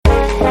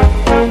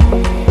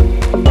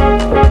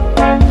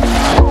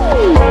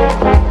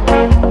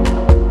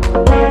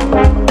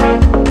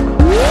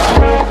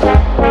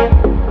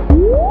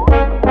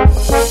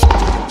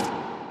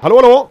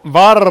Hallå,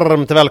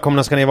 varmt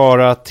välkomna ska ni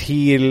vara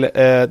till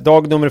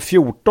dag nummer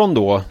 14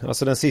 då,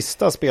 alltså den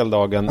sista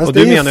speldagen. Alltså och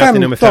du menar 15, att det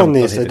är nummer 15?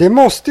 Nisse. Det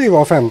måste ju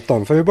vara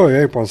 15, för vi börjar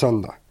ju på en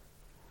söndag.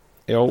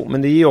 Jo,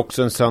 men det är ju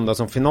också en söndag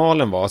som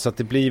finalen var, så att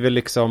det blir väl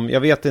liksom,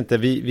 jag vet inte,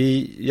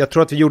 jag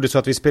tror att vi gjorde så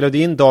att vi spelade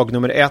in dag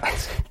nummer 1,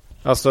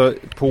 alltså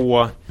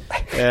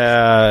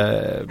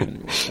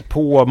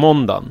på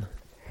måndagen.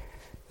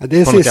 Ja,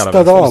 det är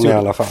sista dagen i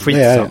alla fall.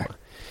 Det är det.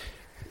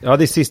 Ja,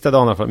 det är sista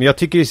dagen i alla fall. Men jag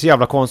tycker det är så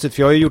jävla konstigt,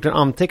 för jag har ju gjort en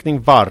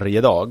anteckning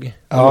varje dag.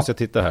 Ja. Nu måste jag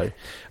titta här.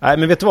 Nej,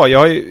 men vet du vad?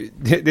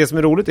 Det som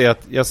är roligt är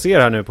att jag ser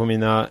här nu på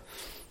mina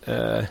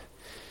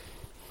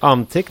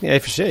anteckningar i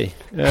och för sig.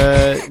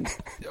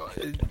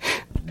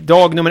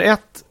 Dag nummer 1,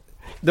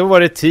 då var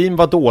det team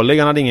var dålig,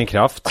 han hade ingen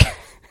kraft.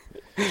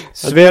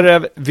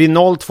 Zverev vid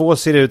 0-2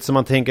 ser det ut som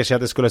man tänker sig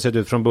att det skulle ha sett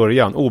ut från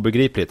början.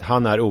 Obegripligt.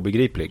 Han är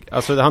obegriplig.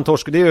 Alltså han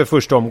torskade, det är ju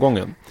första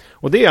omgången.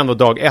 Och det är ändå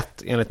dag 1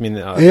 enligt min...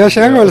 Jag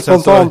känner väl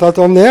spontant att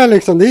om det är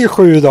liksom, det är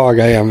 7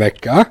 dagar i en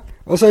vecka.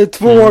 Och så är det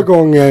 2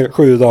 gånger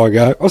 7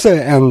 dagar. Och så är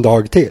det en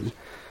dag till.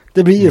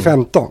 Det blir ju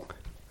 15.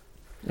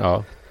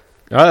 Ja,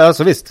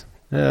 alltså visst.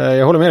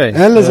 Jag håller med dig.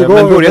 Eller så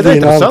går det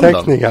dina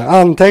anteckningar.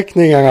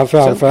 Anteckningarna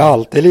framför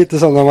allt. Det är lite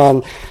som när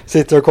man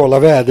sitter och kollar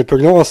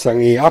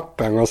väderprognosen i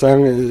appen och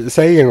sen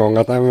säger en gång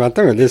att nej, men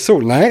vänta nu, det är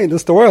sol. Nej, det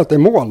står att det är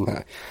moln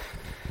här.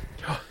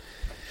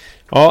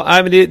 Ja,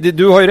 nej, men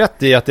du har ju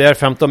rätt i att det är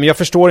 15, men jag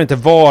förstår inte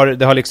var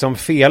det har liksom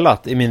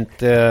felat i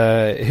mitt,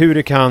 hur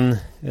det kan,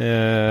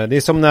 det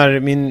är som när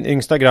min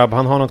yngsta grabb,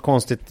 han har något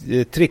konstigt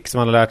trick som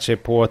han har lärt sig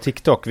på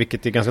TikTok,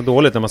 vilket är ganska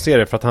dåligt när man ser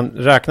det, för att han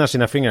räknar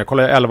sina fingrar,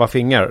 kollar 11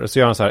 fingrar, och så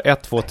gör han så här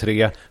 1, 2,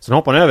 3, sen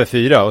hoppar han över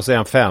 4 och så är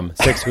han 5,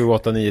 6, 7,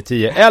 8, 9,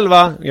 10,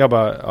 11, jag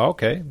bara, ja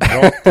okej,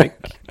 bra trick.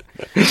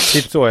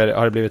 Typ så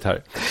har det blivit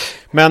här.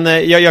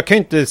 Men jag kan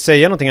ju inte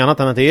säga någonting annat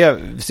än att det är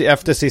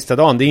efter sista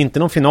dagen. Det är inte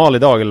någon final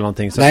idag eller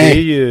någonting. Så det är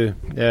ju...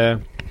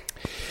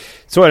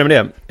 så är det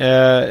med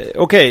det.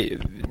 Okej.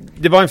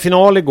 Det var en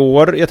final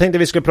igår. Jag tänkte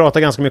vi skulle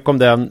prata ganska mycket om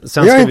den.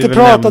 Sen vi har ska inte vi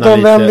pratat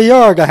om vem vi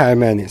gör det här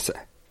med, Nisse.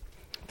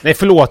 Nej,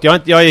 förlåt.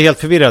 Jag är helt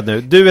förvirrad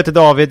nu. Du heter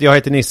David, jag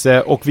heter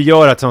Nisse. Och vi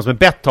gör det tillsammans med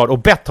Betthard. Och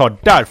Betthard,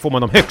 där får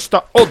man de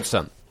högsta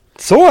oddsen.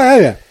 Så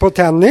är det på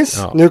tennis.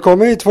 Ja. Nu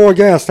kommer ju 2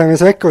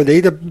 grästennisveckor. Det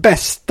är det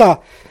bästa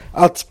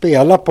att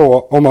spela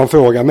på om man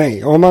frågar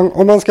mig.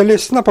 Om man ska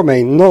lyssna på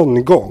mig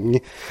någon gång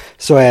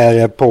så är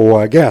det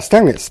på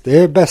grästennis. Det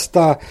är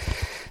bästa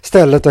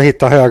stället att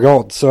hitta höga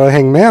odds. Så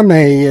häng med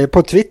mig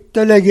på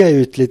Twitter, lägger jag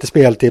ut lite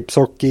speltips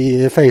och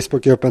i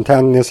Facebookgruppen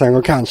Tennisen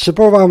och kanske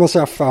på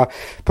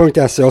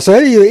varmosraffa.se. Och så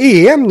är det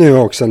ju EM nu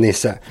också,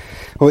 Nisse.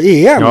 Och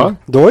EM,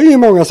 då är det ju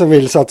många som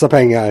vill satsa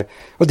pengar.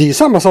 Och det är ju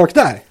samma sak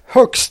där.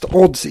 Högst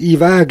odds i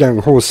världen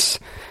hos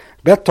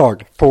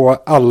Betthard på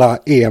alla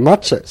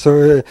EM-matcher.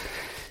 Så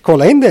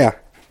kolla in det.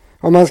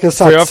 Om man ska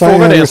satsa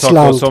en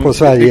slant på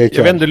Sverige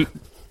ikväll. Jag vet inte,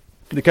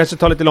 det kanske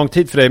tar lite lång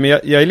tid för dig, men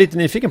jag är lite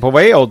nyfiken på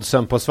vad är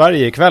oddsen på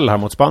Sverige ikväll här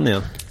mot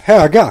Spanien?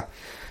 Höga.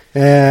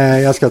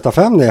 Jag ska ta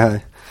fram det här.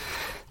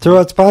 Tror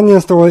att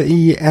Spanien står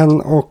i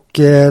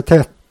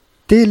 1,30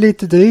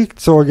 lite drygt,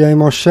 såg jag i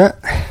morse.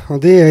 Och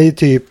det är ju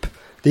typ,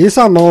 det är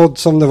samma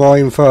odds som det var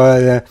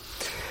inför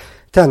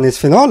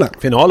tennisfinalen.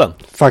 Finalen.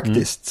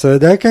 Faktiskt. Så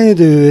där kan ju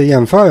du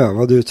jämföra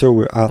vad du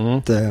tror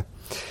att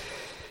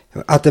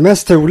det är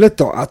mest troligt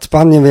då, att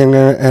Spanien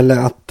vinner eller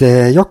att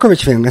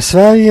Djokovic vinner.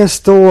 Sverige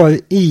står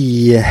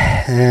i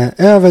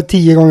över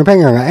 10 gånger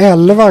pengarna,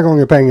 11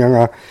 gånger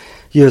pengarna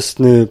just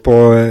nu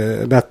på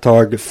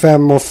Betthard,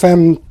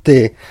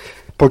 5,50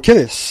 på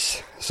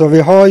kryss. Så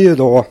vi har ju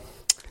då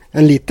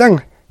en liten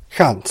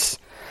chans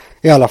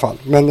i alla fall,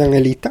 men den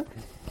är liten.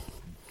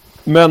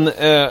 Men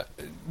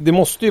det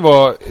måste ju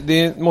vara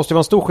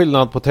en stor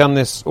skillnad på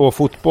tennis och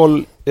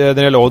fotboll när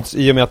det gäller odds,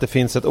 i och med att det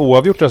finns ett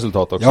oavgjort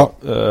resultat också.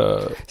 Ja,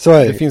 så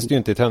är det finns det ju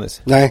inte i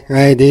tennis.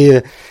 Nej,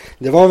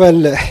 det var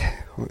väl,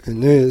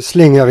 nu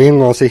slingar vi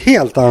in oss i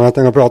helt annat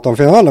än att prata om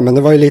finalen, men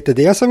det var ju lite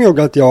det som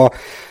gjorde att jag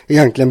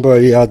egentligen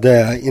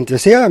började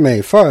intressera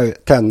mig för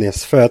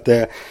tennis, för att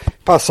det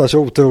passar så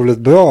otroligt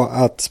bra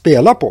att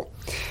spela på.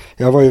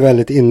 Jag var ju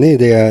väldigt inne i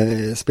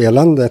det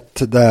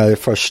spelandet där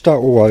första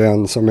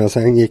åren, som jag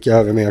sen gick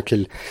över mer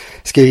till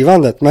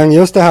skrivandet. Men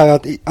just det här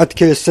att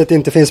krysset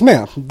inte finns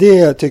med,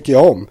 det tycker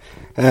jag om.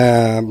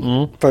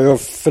 För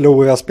att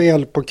förlora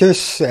spel på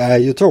kryss är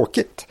ju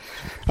tråkigt.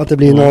 Att det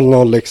blir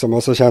 0-0 liksom,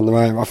 och så känner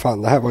man, vad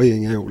fan, det här var ju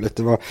inget roligt.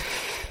 Det var,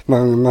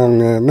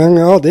 men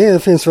ja,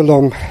 det finns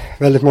väl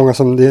väldigt många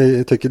som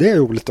tycker det är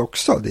roligt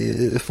också.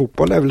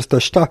 Fotboll är väl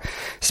största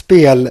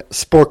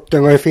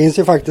spelsporten, och det finns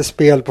ju faktiskt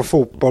spel på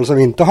fotboll som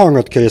inte har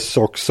något kryss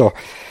också.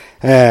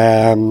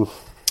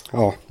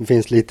 Ja, det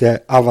finns lite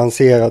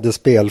avancerade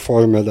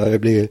spelformer där det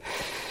blir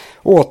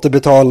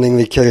återbetalning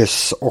vid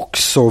kryss och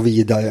så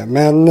vidare.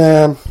 Men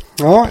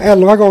ja,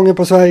 11 gånger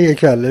på Sverige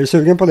ikväll. Är du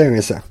sugen på det,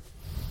 Nisse?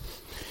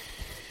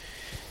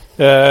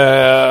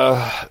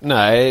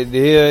 Nej,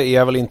 det är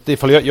jag väl inte.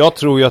 Jag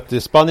tror ju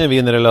att Spanien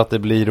vinner eller att det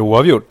blir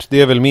oavgjort.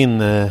 Det är väl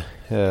min...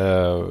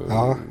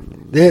 Ja,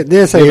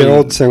 det säger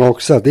oddsen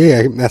också. Det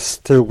är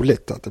mest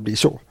troligt att det blir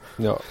så.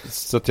 Ja,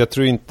 så att jag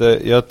tror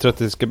att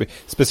det ska bli,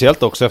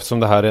 speciellt också eftersom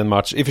det här är en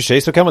match, i och för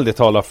sig så kan väl det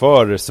tala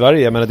för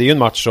Sverige, men det är ju en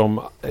match som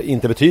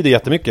inte betyder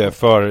jättemycket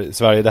för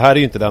Sverige. Det här är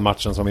ju inte den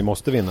matchen som vi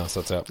måste vinna, så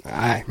att säga.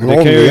 Nej, men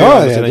om vi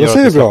gör det, då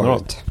ser det bra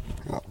ut.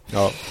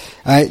 Ja.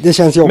 Nej, det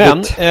känns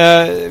jobbigt.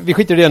 Men vi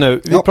skiter i det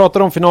nu. Vi pratar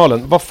om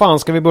finalen. Vad fan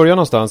ska vi börja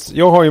någonstans?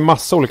 Jag har ju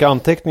massa olika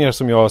anteckningar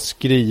som jag har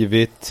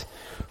skrivit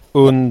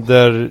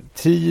under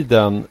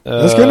tiden.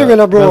 Jag skulle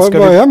vilja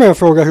börja med att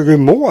fråga hur du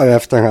mår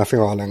efter den här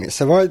finalen.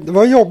 Det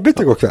var jobbigt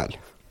igår kväll.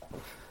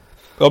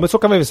 Ja, men så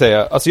kan vi väl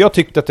säga. Alltså jag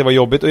tyckte att det var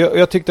jobbigt. Och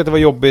jag tyckte att det var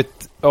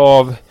jobbigt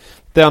av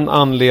den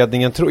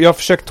anledningen. Jag har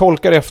försökt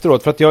tolka det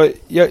efteråt. För att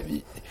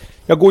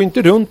jag går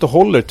inte runt och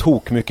håller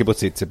tok mycket på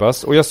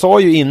Tsitsipas. Och jag sa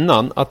ju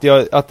innan att det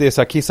är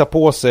så här, kissa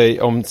på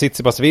sig om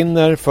Tsitsipas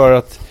vinner, för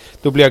att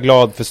då blir jag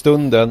glad för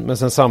stunden. Men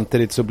sen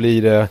samtidigt så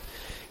blir det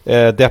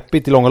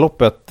deppigt i långa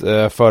loppet,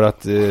 för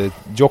att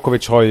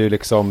Djokovic har ju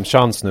liksom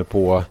chans nu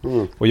på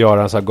att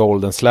göra en sån här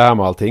golden slam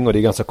och allting, och det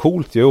är ganska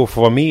coolt ju att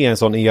få vara med i en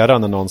sån era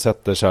när någon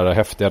sätter så här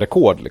häftiga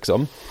rekord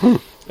liksom.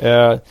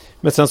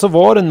 Men sen så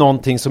var det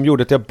någonting som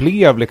gjorde att jag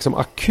blev liksom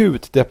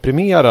akut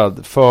deprimerad,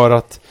 för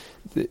att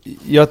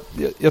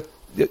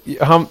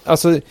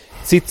alltså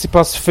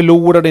Tsitsipas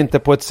förlorade inte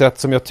på ett sätt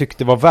som jag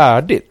tyckte var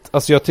värdigt.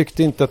 Alltså jag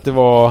tyckte inte att det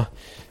var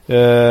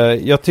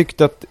jag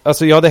tyckte att,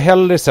 alltså jag hade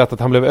hellre sett att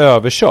han blev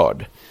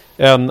överkörd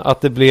än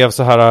att det blev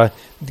så här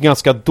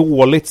ganska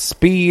dåligt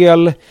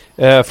spel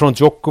från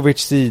Djokovic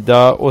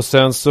sida, och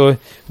sen så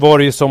var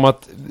det ju som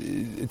att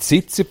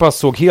Tsitsipas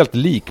såg helt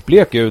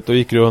likblek ut och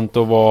gick runt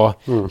och var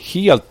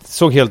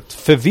såg helt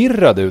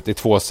förvirrad ut i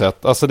två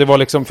sätt. Alltså det var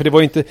liksom, för det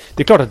var inte,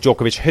 det är klart att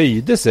Djokovic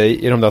höjde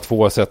sig i de där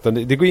två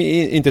sätten, det går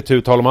inte till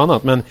uttal om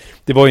annat, men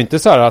det var ju inte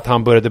så här att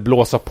han började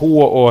blåsa på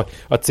och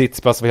att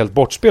Tsitsipas var helt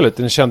bortspelet.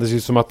 Det kändes ju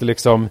som att det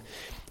liksom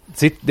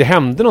det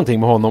hände någonting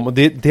med honom, och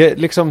det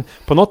liksom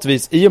på något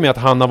vis, i och med att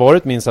han har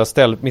varit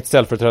mitt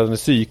ställföreträdande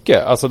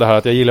psyke, alltså det här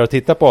att jag gillar att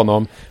titta på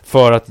honom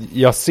för att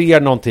jag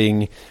ser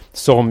någonting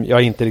som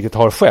jag inte riktigt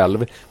har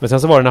själv, men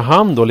sen så var det när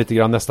han då lite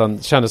grann nästan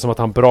kändes som att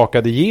han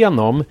brakade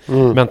igenom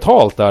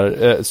mentalt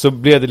där, så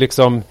blev det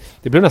liksom,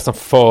 det blev nästan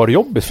för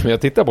jobbigt för mig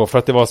att titta på, för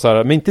att det var så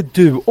här, men inte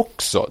du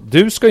också,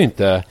 du ska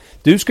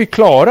ju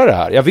klara det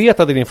här. Jag vet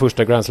att det är din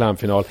första Grand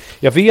Slam-final,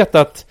 jag vet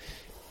att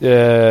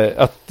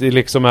det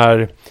liksom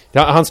är,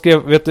 han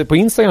skrev, på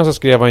Instagram så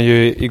skrev han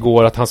ju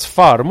igår att hans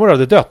farmor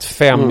hade dött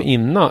 5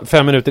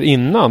 minuter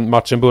innan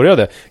matchen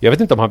började. Jag vet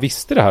inte om han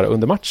visste det här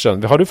under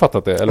matchen. Har du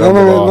fattat det? Eller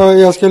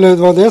det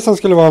var det som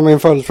skulle vara min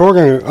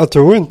följdfråga nu. Jag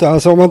tror inte,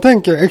 alltså om man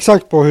tänker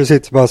exakt på hur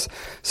Tsitsipas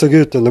såg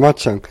ut under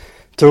matchen,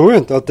 tror du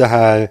inte att det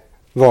här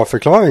var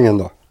förklaringen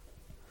då?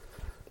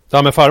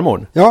 Ja, med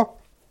farmor? Ja.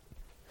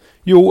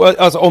 Jo,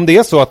 alltså om det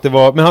är så att det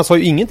var, men han sa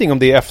ju ingenting om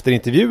det efter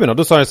intervjuerna.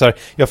 Då sa han så här: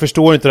 jag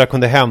förstår inte hur det här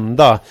kunde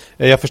hända.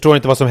 Jag förstår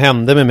inte vad som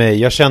hände med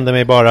mig. Jag kände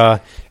mig bara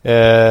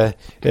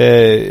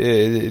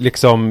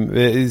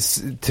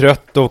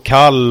trött och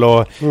kall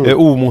och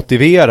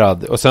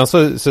omotiverad. Och sen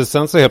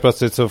så helt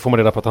plötsligt så får man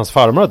reda på att hans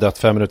farmor har dött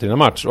 5 minuter innan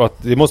match, och att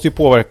det måste ju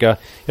påverka.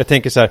 Jag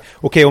tänker så här: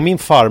 okej, om min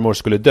farmor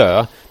skulle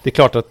dö, det är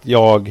klart att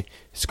jag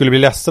skulle bli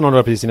ledsen om det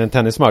var precis innan en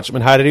tennismatch,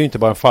 men här är det ju inte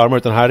bara en farmor,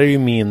 utan här är det ju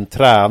min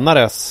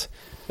tränares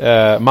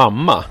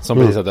mamma som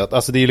precis har dött.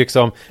 Alltså det är ju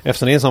liksom,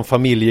 eftersom det är en sån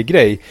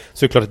familjegrej,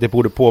 så är det klart att det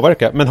borde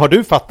påverka. Men har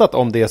du fattat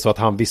om det är så att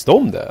han visste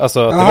om det?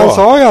 Alltså att han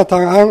sa ju att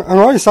han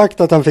har ju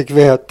sagt att han fick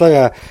veta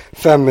det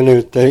 5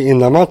 minuter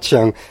innan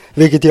matchen,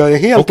 vilket gör det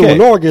helt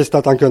ologiskt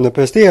att han kunde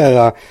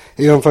prestera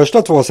i de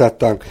första 2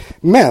 sätten.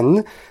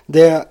 Men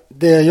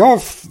det jag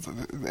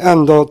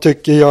ändå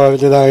tycker gör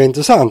det där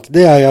intressant,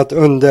 det är att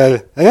under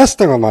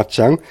resten av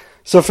matchen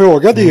så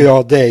frågade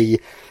jag dig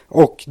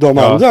och de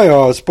andra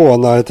jag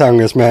spånar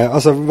tennis med,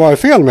 alltså vad är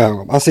fel med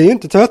honom? Han ser ju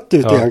inte trött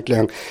ut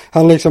egentligen.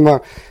 Han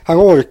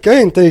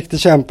orkar inte riktigt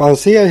kämpa. Han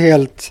ser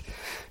helt,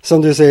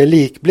 som du säger,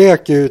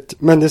 likblek ut,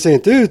 men det ser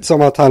inte ut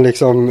som att han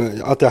liksom,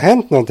 att det har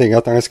hänt någonting,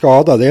 att han är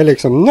skadad. Det är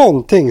liksom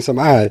någonting som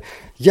är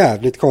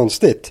jävligt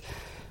konstigt.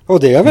 Och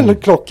det är väl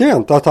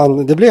klockrent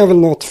att det blev väl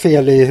något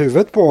fel i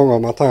huvudet på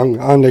honom, att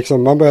han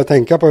liksom, man började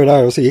tänka på det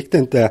där och så gick det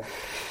inte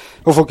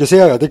och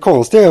fokusera. Det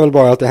konstiga är väl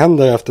bara att det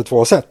händer efter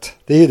 2 set.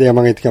 Det är ju det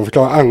man inte kan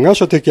förklara. Annars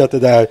så tycker jag att det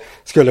där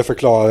skulle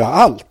förklara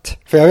allt.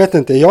 För jag vet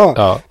inte,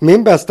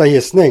 min bästa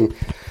gissning,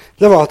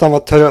 det var att han var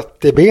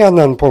trött i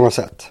benen på något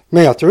sätt.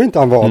 Men jag tror inte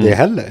han var det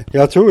heller.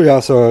 Jag tror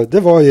alltså, det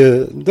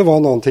var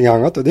någonting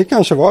annat, och det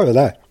kanske var det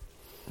där.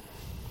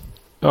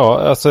 Ja,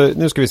 alltså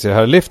nu ska vi se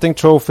här. Lifting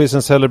trophies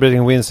and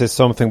celebrating wins is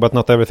something but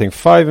not everything.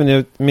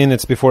 5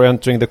 minutes before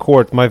entering the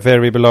court, my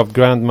very beloved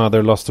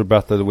grandmother lost her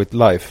battle with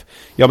life.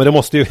 Ja, men det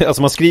måste ju,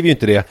 alltså man skriver ju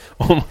inte det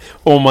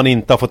om man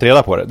inte har fått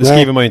reda på det. Det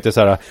skriver man ju inte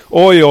så här: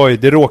 oj,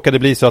 det råkade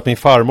bli så att min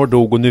farmor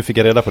dog och nu fick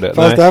jag reda på det.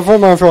 Fast där får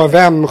man fråga,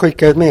 vem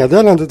skickar ett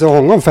meddelande till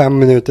honom 5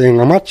 minuter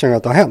innan matchen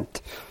att det har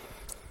hänt?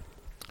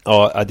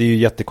 Ja, det är ju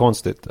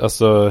jättekonstigt.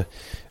 Alltså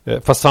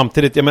Fast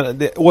samtidigt, jag menar,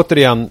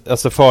 återigen,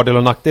 alltså fördel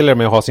och nackdelar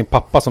med att ha sin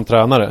pappa som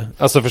tränare.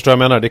 Alltså förstår jag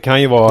menar, det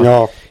kan ju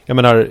vara, jag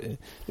menar,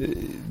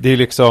 det är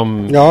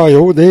liksom... Ja,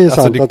 jo, det är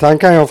alltså sant att han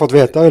kan ju ha fått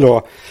veta det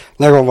då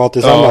när de var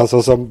tillsammans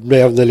och så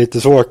blev det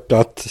lite svårt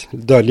att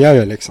dölja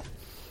det liksom.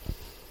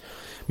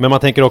 Men man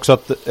tänker också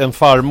att en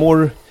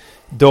farmor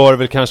dör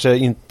väl kanske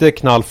inte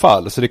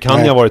knallfall, så det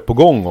kan ju ha varit på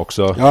gång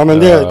också. Ja, men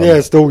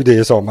det stod det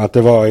ju som att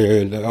det var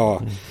ju,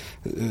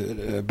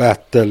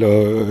 battle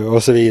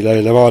och så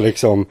vidare. Det var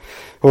liksom,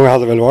 hon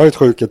hade väl varit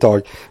sjuk ett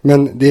tag.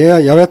 Men det,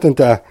 jag vet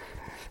inte,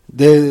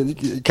 det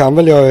kan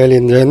väl göra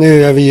lindre.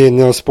 Nu är vi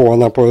inne och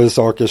spånar på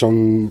saker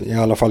som i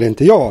alla fall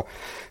inte jag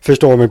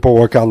förstår mig på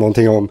och kan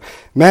någonting om.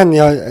 Men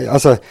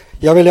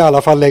jag vill i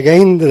alla fall lägga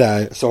in det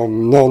där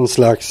som någon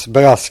slags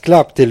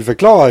brasklapp till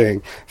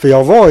förklaring. För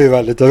jag var ju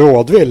väldigt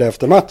rådvill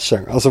efter matchen.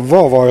 Alltså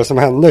vad var det som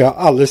hände? Jag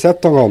har aldrig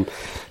sett honom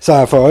så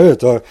här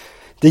förut. Och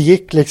det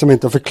gick liksom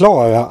inte att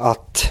förklara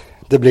att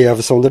det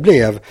blev som det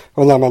blev.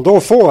 Och när man då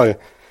får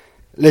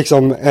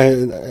liksom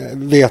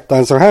veta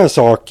en sån här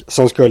sak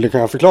som skulle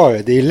kunna förklara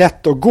det. Det är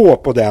lätt att gå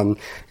på den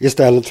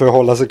istället för att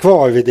hålla sig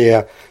kvar vid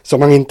det som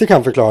man inte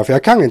kan förklara. För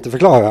jag kan inte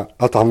förklara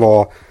att han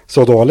var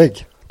så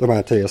dålig de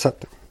här 3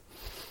 sätten.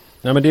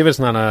 Nej, men det är väl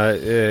sån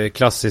här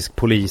klassisk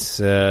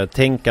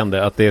polistänkande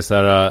att det är så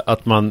här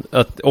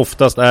att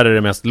oftast är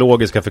det mest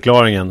logiska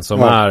förklaringen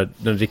som är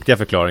den riktiga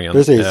förklaringen.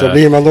 Precis, så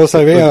blir man då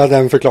serverad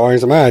den förklaring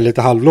som är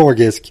lite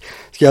halvlogisk,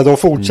 ska jag då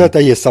fortsätta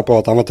gissa på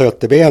att han var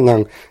trött i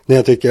benen när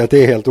jag tycker att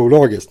det är helt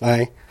ologiskt?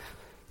 Nej,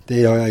 det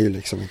gör jag ju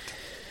liksom inte.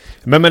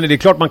 Men det är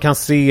klart man kan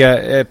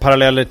se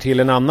paralleller till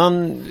en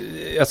annan,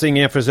 alltså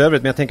ingen jämförelse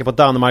övrigt, men jag tänker på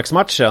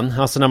Danmarksmatchen,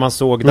 alltså när man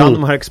såg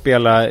Danmark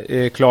spela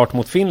klart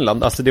mot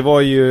Finland, alltså det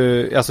var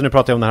ju, alltså nu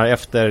pratar jag om det här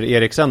efter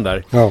Eriksen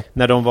där,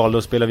 när de valde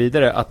att spela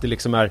vidare, att det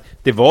liksom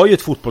det var ju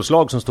ett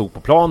fotbollslag som stod på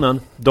planen,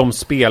 de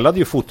spelade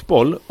ju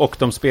fotboll och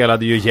de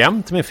spelade ju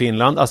jämnt med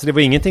Finland, alltså det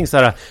var ingenting så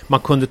här man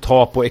kunde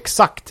ta på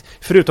exakt,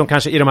 förutom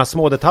kanske i de här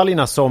små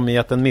detaljerna som i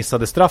att den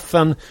missade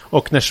straffen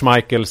och när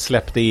Schmeichel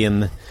släppte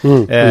in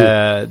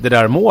det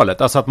där målet.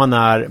 Alltså att man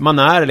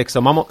är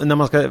liksom, när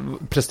man ska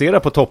prestera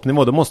på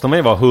toppnivå, då måste man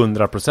ju vara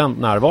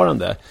 100%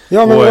 närvarande.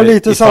 Ja, men det var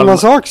lite samma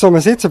sak som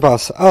med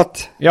Tsitsipas,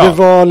 att det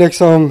var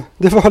liksom,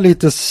 det var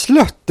lite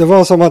slött. Det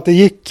var som att det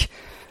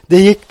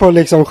gick på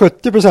liksom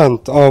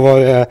 70% av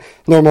vad det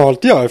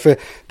normalt gör. För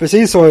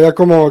precis så, jag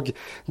kommer ihåg,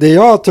 det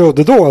jag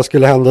trodde då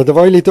skulle hända, det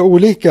var ju lite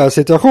olika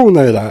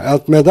situationer där.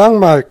 Att med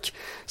Danmark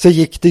så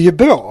gick det ju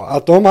bra.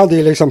 Att de hade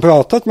ju liksom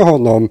pratat med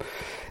honom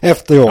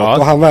efteråt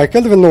och han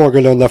verkade väl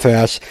någorlunda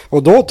fräsch,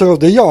 och då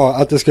trodde jag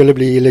att det skulle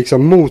bli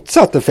liksom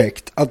motsatt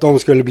effekt, att de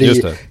skulle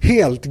bli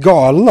helt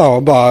galna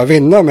och bara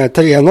vinna med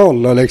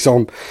 3-0 och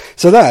liksom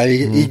sådär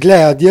i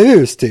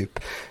glädjerus typ.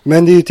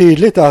 Men det är ju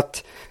tydligt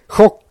att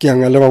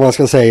chocken, eller vad man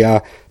ska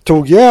säga,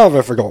 tog ju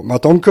över för dem,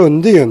 att de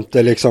kunde ju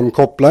inte liksom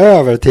koppla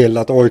över till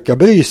att orka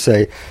bry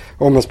sig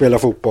om att spela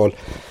fotboll.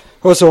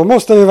 Och så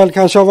måste det väl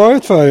kanske ha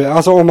varit för,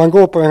 alltså om man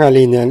går på den här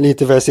linjen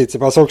lite för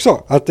Tsitsipas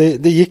också, att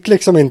det gick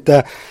liksom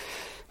inte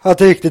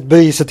att riktigt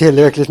bry sig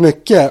tillräckligt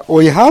mycket.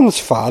 Och i hans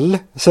fall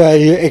så är det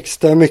ju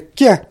extra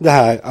mycket det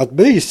här att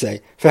bry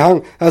sig. För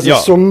han, alltså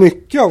så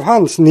mycket av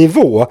hans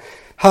nivå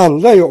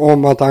handlar ju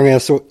om att han är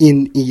så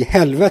in i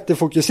helvete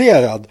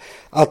fokuserad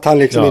att han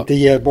liksom inte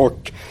ger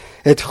bort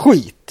ett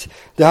skit.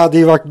 Det hade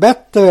ju varit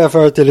bättre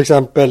för till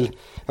exempel,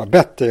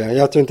 bättre,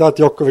 jag tror inte att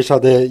Djokovic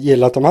hade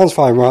gillat om hans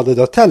farmor hade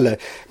dött heller.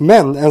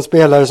 Men en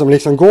spelare som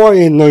liksom går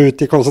in och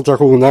ut i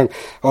koncentrationen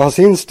och har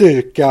sin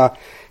styrka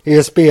i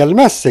det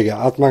spelmässiga,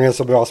 att man är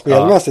så bra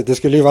spelmässigt. Det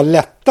skulle ju vara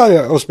lättare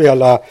att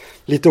spela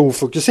lite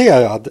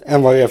ofokuserad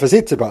än vad det är för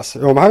Tsitsipas.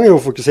 Om han är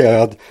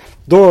ofokuserad,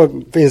 då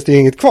finns det ju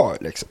inget kvar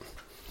liksom.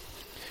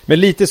 Men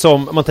lite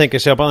som man tänker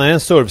sig att man är en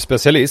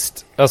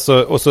servspecialist,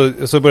 alltså, och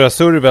så börjar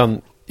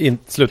serven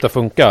inte sluta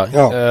funka,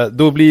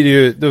 då blir det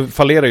ju, då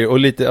fallerar ju, och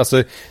lite,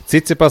 alltså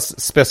Tsitsipas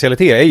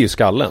specialitet är ju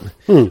skallen.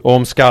 Och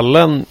om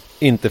skallen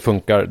inte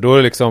funkar, då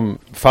liksom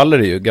faller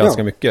det ju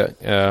ganska mycket.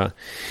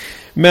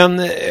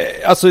 Men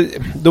alltså,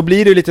 då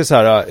blir det lite så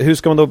här, hur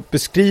ska man då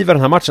beskriva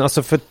den här matchen?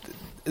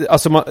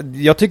 Alltså,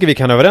 jag tycker vi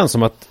kan vara överens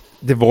om att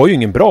det var ju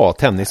ingen bra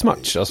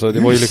tennismatch. Alltså, det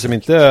var ju liksom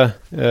inte...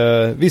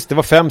 visst, det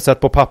var 5 set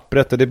på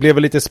pappret och det blev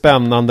väl lite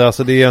spännande.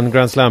 Alltså, det är en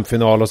Grand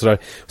Slam-final och sådär.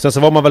 Sen så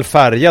var man väl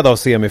färgad av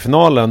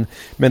semifinalen,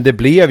 men det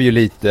blev ju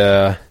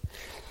lite...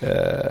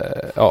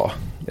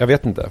 jag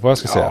vet inte vad jag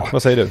ska säga.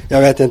 Vad säger du?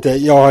 Jag vet inte.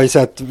 Jag har ju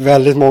sett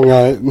väldigt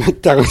många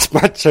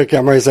tennismatcher,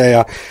 kan man ju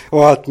säga.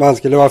 Och att man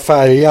skulle vara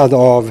färgad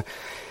av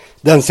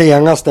den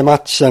senaste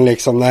matchen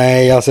liksom.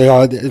 Nej, alltså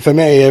för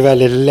mig är det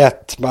väldigt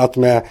lätt att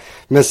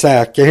med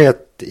säkerhet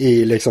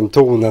i liksom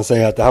tonen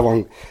säga att det här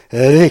var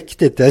en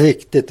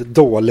riktigt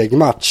dålig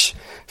match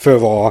för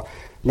att vara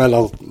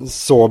mellan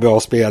så bra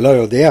spelare.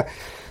 Och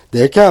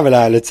det kan jag väl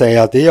ärligt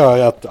säga att det gör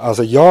att,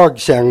 alltså, jag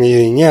känner ju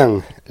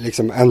ingen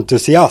liksom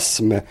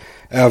entusiasm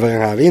över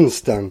den här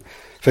vinsten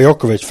för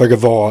Djokovic, för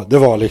det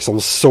var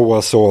liksom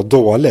så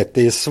dåligt.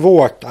 Det är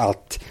svårt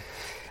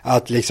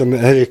att liksom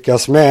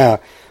ryckas med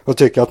och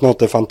tycka att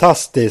något är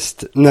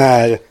fantastiskt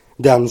när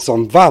den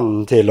som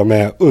vann till och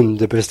med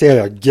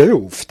underpresterar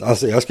grovt.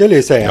 Alltså jag skulle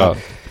ju säga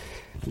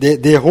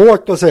det är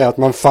hårt att säga att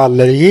man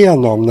faller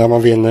igenom när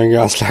man vinner en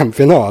Grand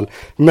Slam-final.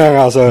 Men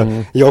alltså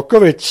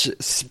Djokovic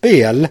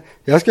spel,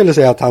 jag skulle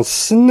säga att han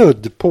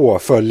snudd på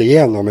föll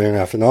igenom i den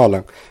här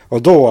finalen.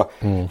 Och då,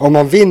 om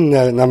man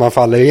vinner när man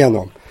faller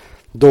igenom,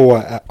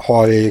 då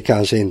har det ju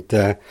kanske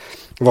inte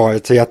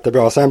varit så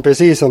jättebra. Sen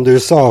precis som du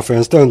sa för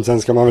en stund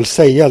sedan ska man väl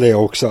säga det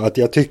också, att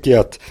jag tycker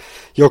att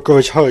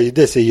Djokovic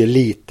höjde sig ju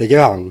lite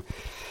grann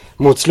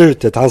mot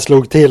slutet. Han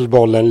slog till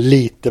bollen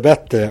lite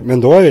bättre,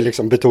 men då är det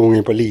liksom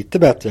betoning på lite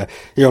bättre.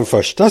 I de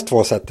första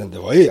 2 sätten,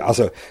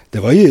 det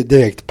var ju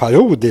direkt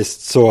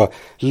parodiskt så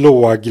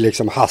låg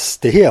liksom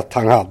hastighet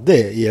han hade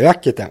i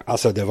racketen.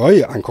 Alltså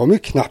han kom ju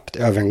knappt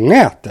över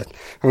nätet.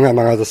 Och när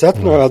man hade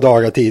sett några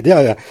dagar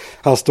tidigare,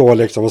 han står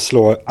liksom och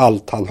slår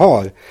allt han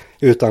har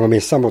utan att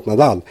missa mot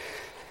Nadal.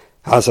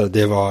 Alltså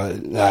det var,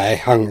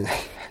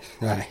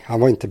 han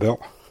var inte bra.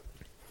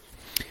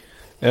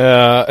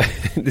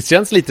 Det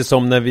känns lite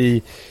som när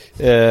vi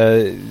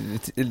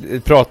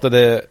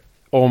pratade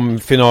om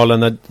finalen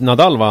när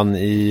Nadal vann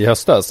i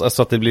höstas.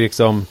 Alltså att det blir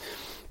liksom,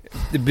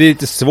 det blir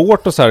lite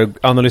svårt att så här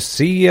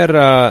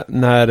analysera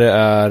när det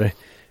är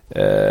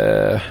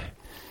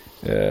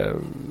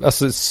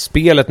alltså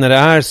spelet när det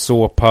är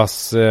så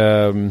pass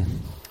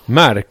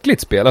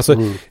märkligt spel. Alltså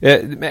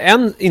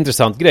en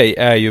intressant grej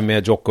är ju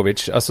med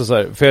Djokovic, alltså så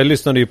här, för jag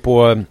lyssnade ju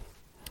på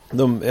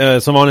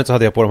som vanligt så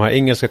hade jag på de här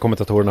engelska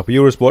kommentatorerna på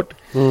Eurosport.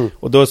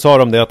 Och då sa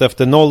de det att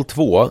efter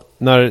 0-2,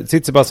 när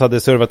Tsitsipas hade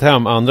servat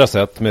hem andra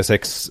set med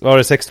 6, var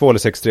det 6-2 eller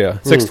 6-3?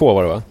 6-2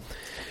 var det, va?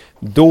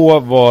 Då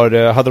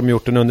hade de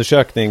gjort en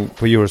undersökning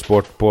på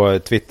Eurosport på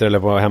Twitter eller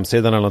på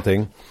hemsidan eller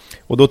någonting.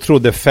 Och då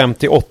trodde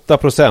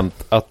 58%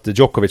 att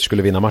Djokovic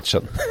skulle vinna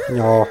matchen.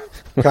 Ja,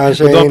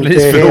 kanske och då inte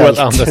helt. Och då helt.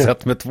 andra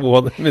set med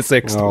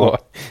 6-2.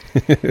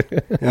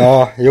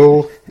 Ja,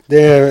 jo.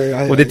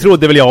 Och det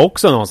trodde väl jag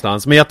också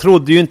någonstans. Men jag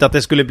trodde ju inte att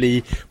det skulle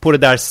bli på det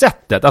där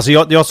sättet. Alltså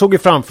jag såg ju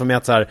framför mig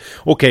att så här,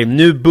 okej,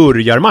 nu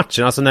börjar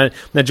matchen. Alltså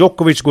när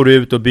Djokovic går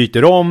ut och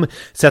byter om,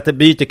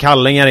 byter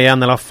kallingar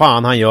igen eller vad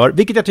fan han gör.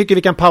 Vilket jag tycker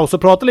vi kan pausa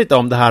och prata lite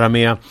om det här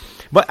med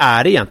vad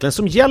är det egentligen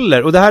som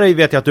gäller? Och det här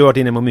vet jag att du har varit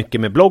inne på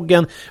mycket med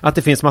bloggen. Att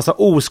det finns massa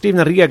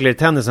oskrivna regler i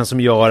tennisen som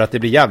gör att det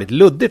blir jävligt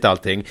luddigt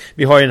allting.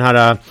 Vi har ju den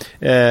här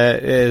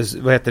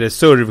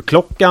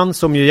servklockan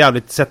som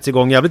ju sätts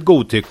igång jävligt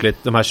godtyckligt.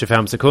 De här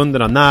 25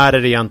 sekunderna. När är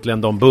det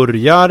egentligen de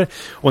börjar?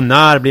 Och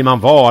när blir man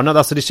varnad?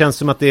 Alltså det känns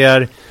som att det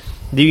är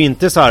ju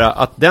inte så här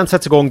att den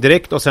sätts igång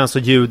direkt och sen så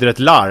ljuder ett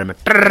larm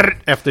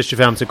efter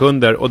 25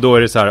 sekunder och då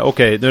är det så här,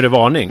 okej, nu är det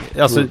varning.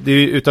 Alltså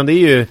utan det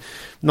är ju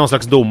någon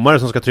slags domare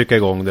som ska trycka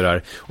igång det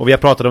där. Och vi har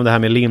pratat om det här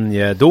med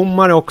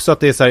linjedomare också, att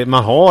det är så här,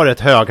 man har ett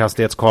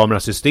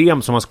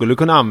höghastighetskamerasystem som man skulle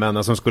kunna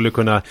använda, som skulle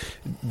kunna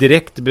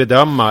direkt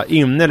bedöma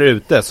inne eller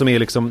ute, som är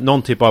liksom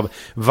någon typ av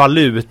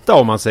valuta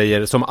om man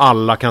säger, som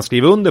alla kan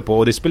skriva under på,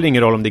 och det spelar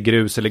ingen roll om det är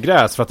grus eller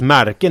gräs för att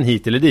märken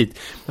hit eller dit.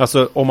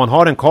 Alltså om man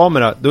har en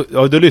kamera,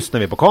 då lyssnar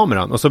vi på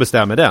kameran och så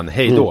bestämmer den,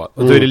 hej då,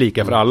 och då är det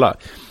lika för alla.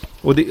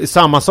 Och det är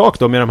samma sak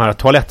då med de här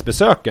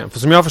toalettbesöken. För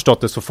som jag har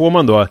förstått det så får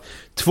man då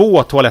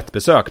 2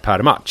 toalettbesök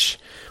per match.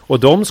 Och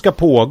de ska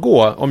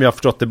pågå, om jag har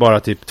förstått det, bara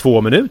typ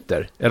 2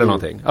 minuter eller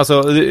någonting. Alltså,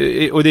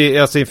 och det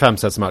är alltså en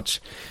 5-sets-match.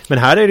 Men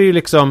här är det ju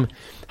liksom,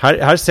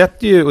 här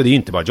sätter ju, och det är ju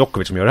inte bara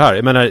Djokovic som gör det här,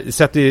 jag menar,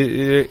 sätter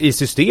i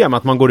system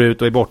att man går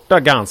ut och är borta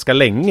ganska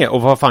länge.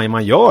 Och vad fan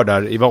man gör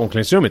där i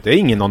omklädningsrummet, det är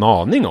ingen någon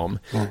aning om.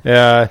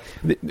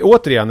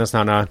 Återigen en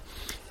sån här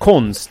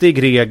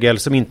konstig regel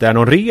som inte är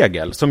någon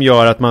regel, som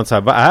gör att man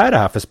säger, vad är det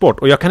här för sport?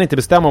 Och jag kan inte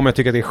bestämma om jag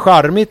tycker att det är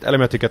charmigt eller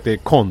om jag tycker att det är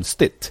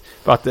konstigt.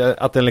 För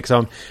att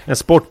en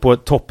sport på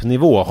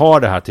toppnivå har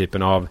det här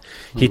typen av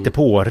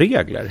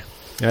hittepå-regler.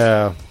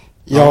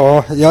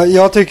 Ja,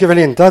 jag tycker väl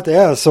inte att det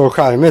är så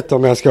charmigt,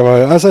 om jag ska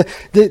vara... Alltså,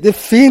 det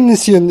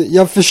finns ju...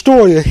 Jag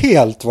förstår ju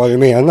helt vad du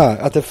menar.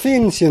 Att det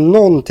finns ju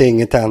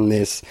någonting i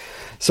tennis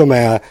som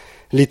är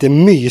lite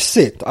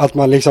mysigt, att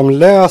man liksom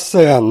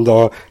löser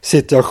ändå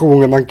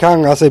situationer. Man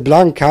kan, alltså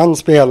ibland kan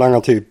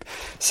spelarna typ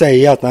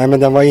säga att nej, men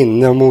den var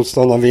inne och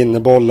motståndaren vinner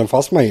bollen,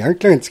 fast man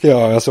egentligen inte ska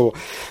göra så.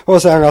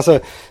 Och sen alltså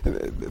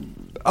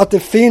att det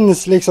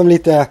finns liksom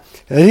lite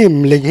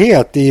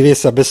rimlighet i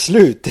vissa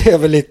beslut, det är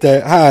väl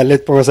lite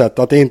härligt på något sätt,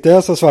 att det inte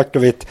är så svart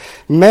och vitt.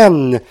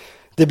 Men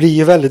det blir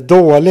ju väldigt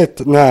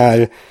dåligt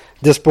när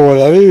det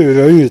spårar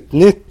ur och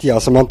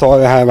utnyttjas. Så man tar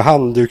det här med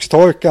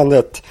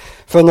handdukstorkandet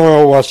för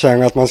några år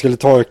sedan, att man skulle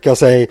torka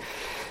sig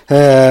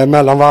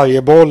mellan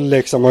varje boll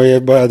liksom, och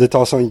det började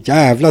ta sån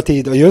jävla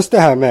tid. Och just det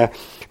här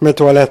med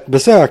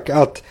toalettbesök,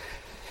 att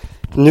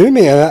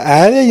numera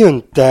är det ju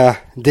inte,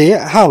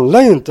 det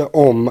handlar ju inte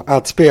om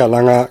att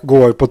spelarna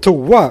går på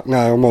toa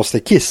när de måste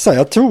kissa.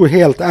 Jag tror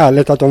helt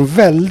ärligt att de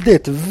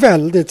väldigt,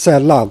 väldigt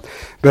sällan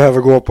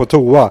behöver gå på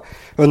toa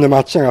under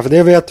matcherna. För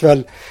det vet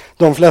väl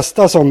de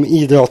flesta som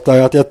idrottar,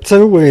 att jag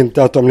tror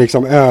inte att de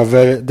liksom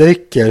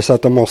överdricker så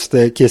att de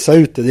måste kissa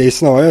ut det. Det är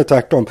snarare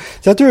tvärtom.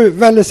 Så jag tror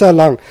väldigt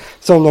sällan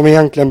som de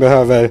egentligen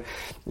behöver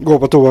gå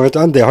på toa,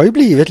 utan det har ju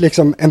blivit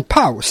liksom en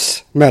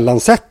paus mellan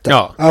sätten.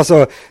 Ja.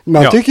 Alltså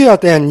man tycker ju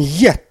att det är en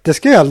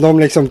jätteskräll. De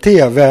liksom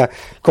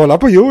kolla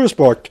på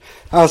Eurosport.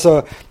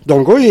 Alltså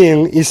de går ju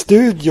in i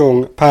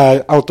studion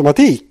per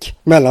automatik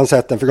mellan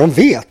sätten, för de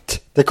vet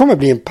det kommer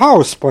bli en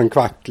paus på en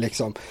kvart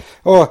liksom.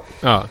 Och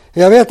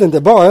jag vet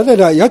inte, bara det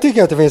där, jag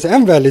tycker att det finns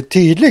en väldigt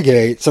tydlig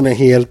grej som är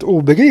helt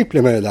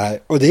obegriplig med det där,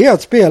 och det är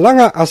att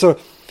spelarna, alltså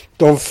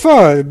de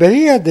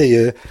förbereder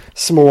ju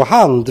små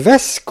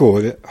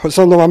handväskor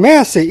som de har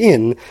med sig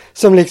in,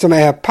 som liksom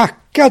är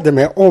packade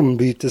med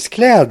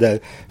ombyteskläder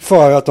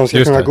för att de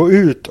ska kunna gå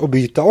ut och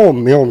byta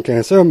om i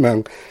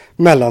omklädningsrummen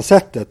mellan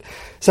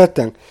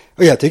sätten.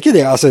 Och jag tycker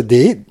det, alltså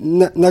det,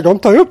 när de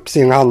tar upp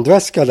sin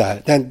handväska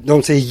där,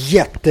 de ser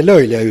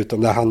jättelöjliga ut,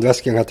 de där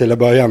handväskorna till att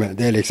börja med.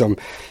 Det är liksom,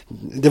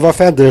 det var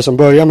Federer som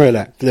började med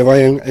det. Det var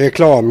en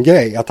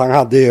reklamgrej att han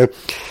hade ju,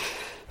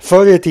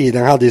 förr i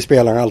tiden hade ju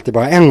spelarna alltid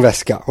bara en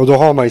väska, och då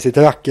har man ju sitt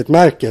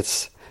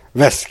racketmärkets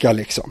väska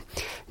liksom.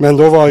 Men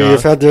då var ju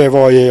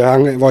Federer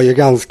han var ju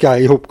ganska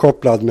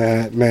ihopkopplad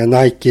med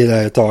Nike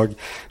där ett tag,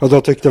 och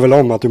då tyckte väl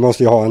om att du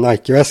måste ju ha en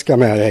Nike-väska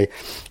med dig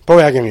på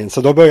vägen in.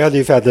 Så då började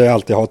ju Federer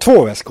alltid ha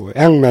 2 väskor,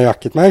 en med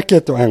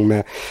racketmärket och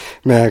en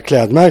med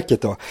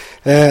klädmärket då.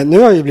 Nu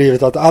har det ju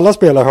blivit att alla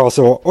spelare har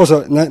så, och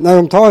så när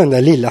de tar den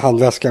där lilla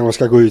handväskan och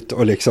ska gå ut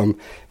och liksom,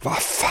 vad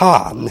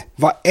fan,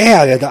 vad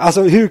är det där?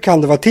 Alltså hur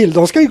kan det vara till?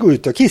 De ska ju gå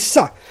ut och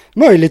kissa,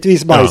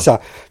 möjligtvis bajsa,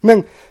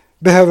 men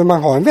behöver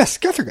man ha en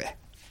väska för det?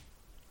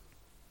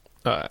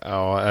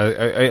 Ja,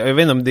 jag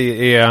vet inte om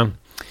det är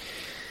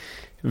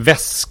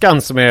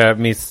väskan som är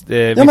mitt största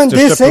problem. Men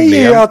det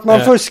säger ju att man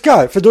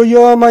fuskar, för då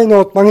gör man ju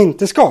något man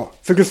inte ska.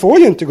 För du får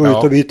ju inte gå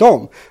ut och byta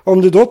om.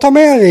 Om du då tar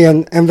med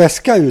dig en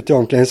väska ut i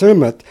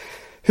omklädningsrummet,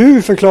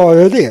 hur förklarar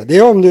du det? Det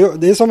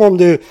är som om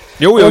du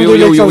ska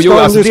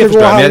gå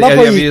och handla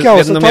på Ica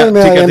och så tar du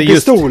med en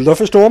pistol. Då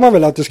förstår man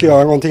väl att du ska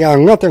göra någonting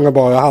annat än att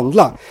bara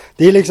handla.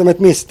 Det är liksom ett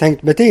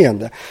misstänkt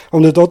beteende.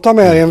 Om du då tar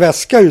med dig en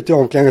väska ut i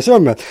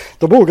omklädningsrummet,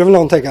 då borde väl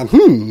någon tänka,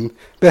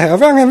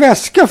 behöver han en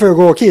väska för att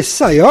gå och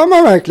kissa? Gör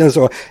man verkligen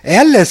så?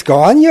 Eller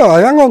ska han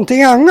göra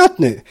någonting annat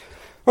nu?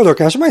 Och då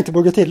kanske man inte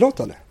borde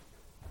tillåta det.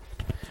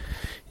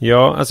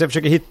 Ja, alltså jag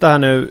försöker hitta här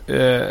nu.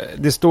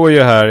 Det står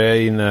ju här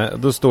inne,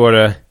 då står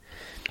det: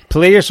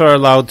 Players are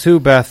allowed 2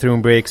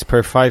 bathroom breaks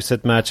per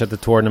 5-set match at the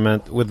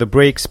tournament, with the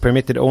breaks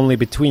permitted only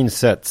between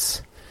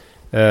sets.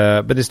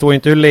 Men det står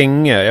inte hur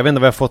länge. Jag vet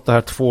inte var jag fått det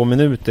här 2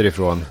 minuter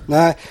ifrån.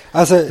 Nej,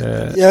 alltså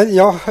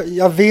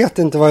jag vet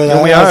inte vad det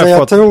är. Alltså,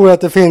 jag tror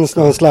att det finns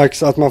någon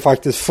slags att man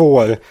faktiskt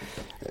får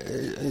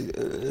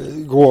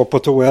gå på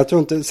toa. Jag tror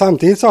inte.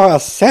 Samtidigt så har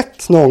jag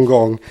sett någon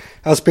gång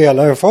att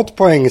spelare fått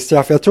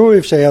poängstraff. Jag tror i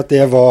och för sig att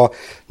det var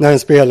när en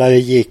spelare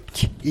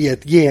gick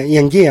i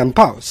en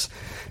genpaus.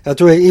 Jag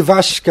tror i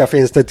Varska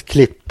finns det ett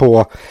klipp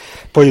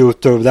på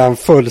YouTube där han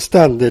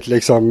fullständigt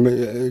liksom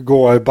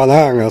går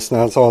bananas när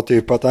han sa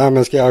typ att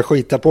men ska jag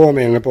skita på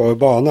mig på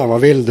banan,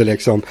 vad vill du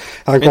liksom?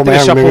 Han kommer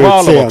hem med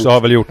Chapovalov också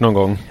har väl gjort någon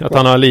gång att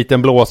han har en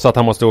liten blåsa att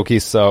han måste gå och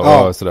kissa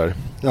och sådär.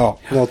 Ja,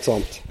 något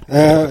sånt.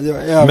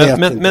 Jag vet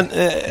inte. Men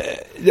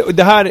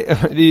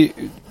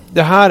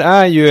det här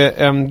är ju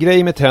en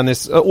grej med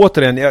tennis.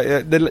 Återigen,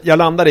 jag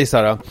landade i så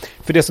här.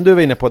 För det som du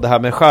var inne på, det här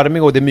med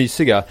charming och det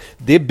mysiga,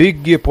 det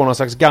bygger ju på någon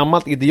slags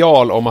gammalt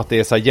ideal om att det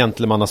är så här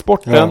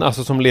gentlemannasporten,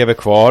 alltså som lever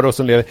kvar och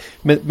som lever.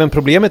 Men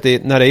problemet är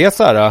när det är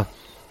så här,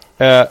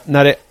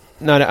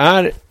 när det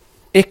är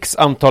x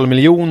antal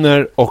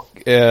miljoner och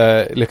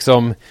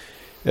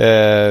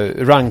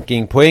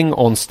rankingpoäng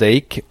on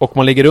stake och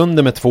man ligger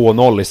under med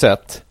 2-0 i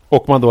set.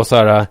 Och man då så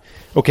här,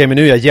 okej, men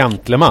nu är jag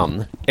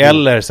gentleman.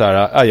 Eller så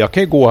här, jag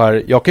kan ju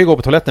gå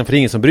på toaletten för det är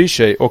ingen som bryr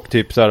sig och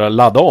typ så här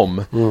ladda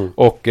om.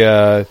 Och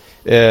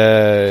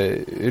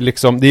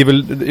liksom, det är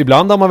väl,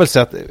 ibland har man väl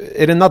sett,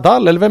 är det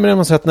Nadal eller vem är det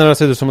man sett när det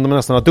ser ut som om de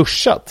nästan har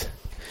duschat?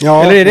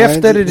 Ja, eller är det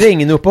efter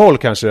regnuppehåll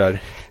kanske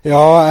där?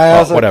 Ja,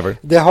 alltså,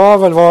 det har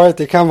väl varit,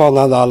 det kan vara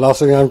Nadal,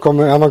 alltså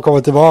när man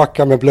kommer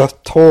tillbaka med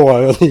blött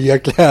hår och nya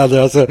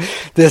kläder, alltså,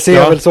 det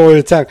ser väl så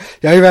ut sen.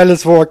 Jag är väldigt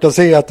svårt att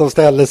se att de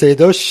ställer sig i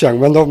duschen,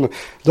 men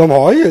de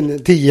har ju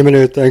 10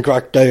 minuter, en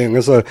kvart där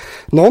inne, så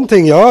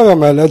någonting gör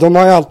de, eller de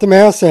har ju alltid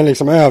med sig en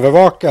liksom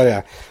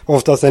övervakare,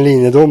 oftast en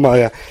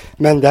linjedomare,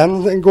 men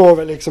den går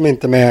väl liksom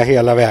inte med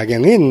hela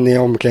vägen in i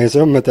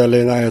omklädningsrummet eller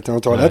i närheten av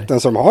toaletten,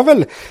 som har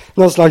väl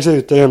någon slags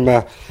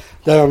utrymme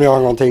där de gör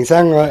någonting.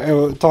 Sen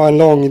ta en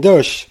lång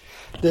dusch,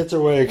 det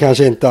tror jag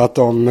kanske inte att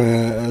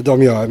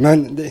de gör.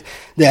 Men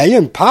det är ju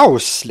en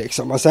paus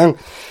liksom. Och sen,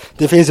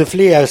 det finns ju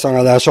fler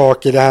sådana där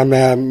saker. Det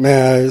här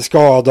med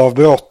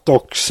skadavbrott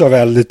också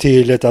väldigt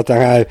tydligt. Att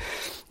den här,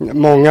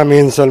 många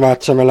minns väl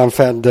matchen mellan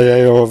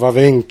Federer och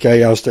Wawrinka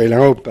i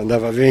Australian Open. Där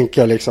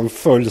Wawrinka liksom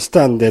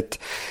fullständigt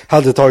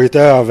hade tagit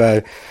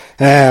över.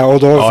 Och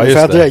då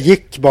Federer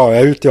gick bara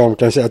ut i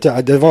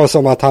omklädningsrummet. Det var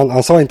som att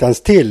han sa inte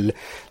ens till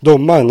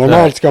domaren.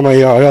 Normalt ska man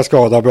göra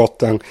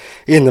skadabrotten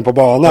inne på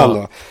banan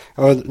då.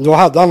 Och då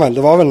hade han väl,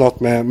 det var väl något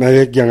med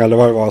ryggen eller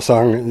vad det var,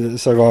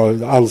 så det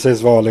var,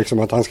 anses vara liksom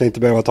att han ska inte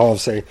behöva ta av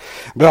sig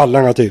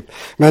brallorna typ.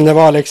 Men det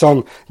var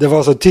liksom, det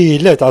var så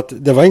tydligt att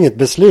det var inget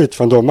beslut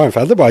från domaren,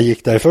 för det bara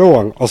gick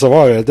därifrån och så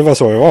var det var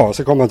så det var.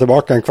 Så kom han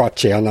tillbaka en kvart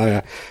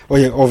senare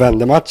och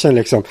vände matchen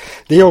liksom.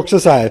 Det är också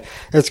så här,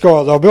 ett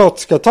skadeavbrott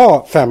ska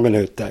ta 5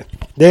 minuter.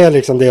 Det är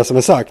liksom det som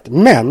är sagt.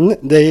 Men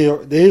det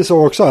är ju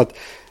så också att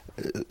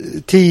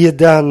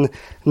tiden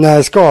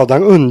när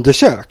skadan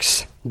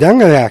undersöks,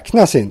 den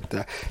räknas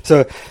inte.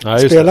 Så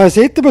spelaren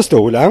sitter på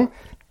stolen.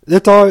 Det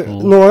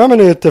tar några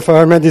minuter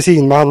för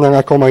medicinmannen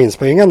att komma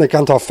inspringande. Det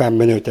kan ta 5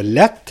 minuter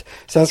lätt.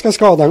 Sen ska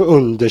skadan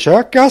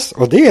undersökas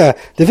och det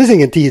finns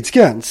ingen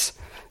tidsgräns.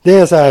 Det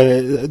är så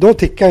här, då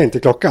tickar inte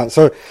klockan.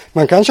 Så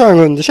man kan köra en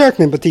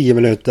undersökning på 10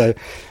 minuter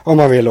om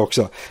man vill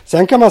också.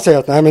 Sen kan man säga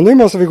att nej, men nu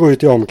måste vi gå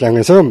ut i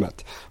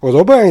omklädningsrummet. Och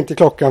då börjar inte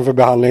klockan för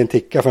behandlingen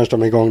ticka förrän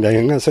de är igång där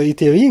inne. Så i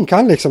teorin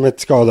kan liksom ett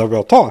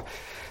skadeavbrott ta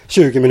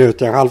 20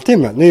 minuter, en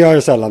halvtimme. Nu gör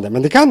det sällan det,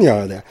 men det kan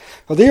göra det.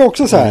 Och det är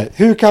också så här,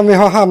 hur kan vi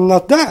ha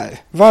hamnat där?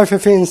 Varför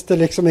finns det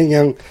liksom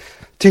ingen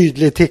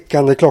tydlig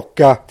tickande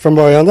klocka från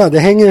början där? Det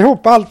hänger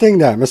ihop allting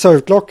där med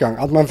surfklockan.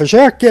 Att man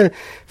försöker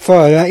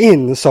föra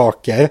in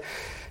saker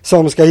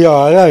som ska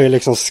göra det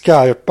liksom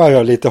skarpare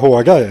och lite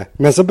hårdare.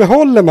 Men så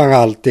behåller man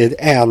alltid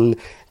en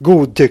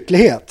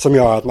godtycklighet som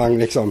gör att man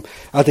liksom,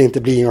 att det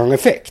inte blir någon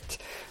effekt.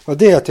 Och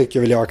det tycker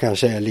väl jag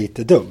kanske är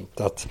lite dumt.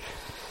 Att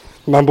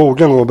man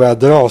borde nog börja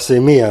dra sig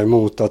mer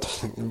mot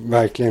att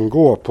verkligen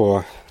gå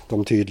på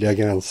de tydliga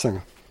gränserna.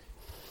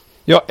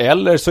 Ja,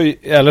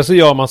 eller så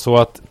gör man så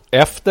att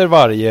efter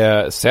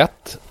varje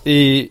set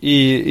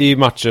i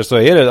matcher så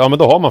är det, ja men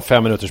då har man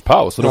 5 minuters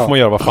paus och då får man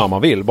göra vad fan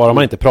man vill, bara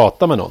man inte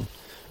pratar med någon.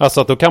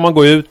 Alltså att då kan man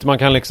gå ut, man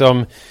kan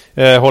liksom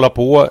hålla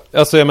på,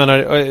 alltså jag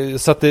menar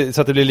så att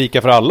det blir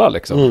lika för alla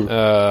liksom.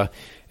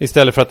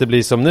 Istället för att det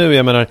blir som nu,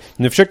 jag menar,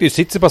 nu försökte ju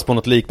Tsitsipas på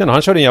något liknande.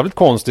 Han körde en jävligt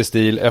konstig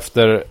stil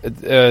efter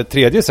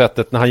tredje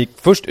setet när han gick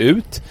först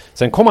ut,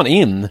 sen kom han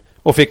in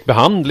och fick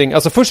behandling.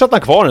 Alltså först satt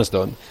han kvar en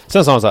stund.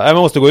 Sen sa han så här,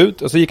 man måste gå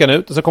ut, och så gick han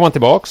ut och så kom han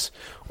tillbaks.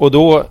 Och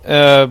då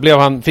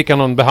fick han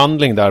någon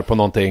behandling där på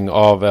någonting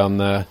av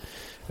en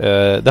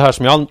det här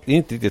som jag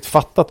inte riktigt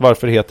fattat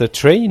varför det heter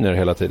trainer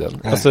hela tiden.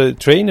 Nej. Alltså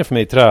trainer för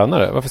mig är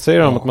tränare. Varför säger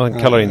de att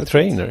man kallar in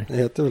trainer? Det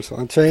heter väl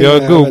så. Jag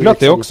har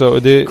googlat liksom det också.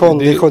 Och det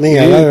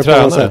konditionerare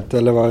på något sätt.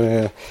 Eller vad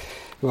det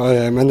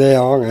är. Men det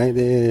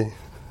är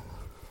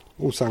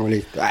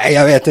osannolikt. Nej,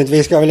 jag vet inte.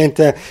 Vi ska väl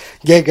inte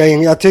gegga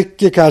in. Jag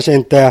tycker kanske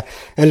inte,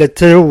 eller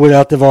tror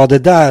att det var det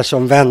där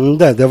som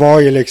vände. Det var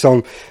ju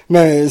liksom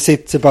med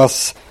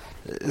Tsitsipas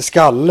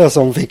skalle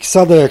som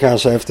fixade det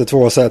kanske efter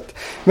 2 set.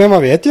 Men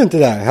man vet ju inte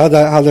där.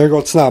 Hade det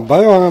gått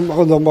snabbare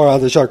och de bara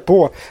hade kört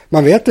på.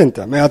 Man vet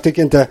inte. Men jag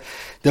tycker inte,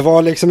 det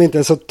var liksom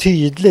inte så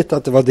tydligt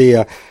att det var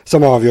det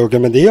som avgjorde.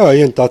 Men det gör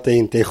ju inte att det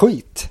inte är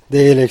skit.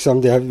 Det är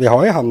liksom, vi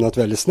har ju hamnat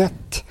väldigt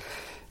snett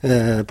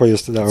på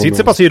just det där.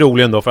 Tsitsipas är ju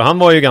rolig ändå, för han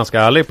var ju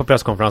ganska ärlig på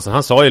presskonferensen.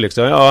 Han sa ju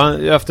liksom,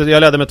 efter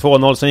jag ledde med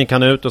 2-0, sen gick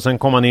han ut och sen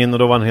kom han in och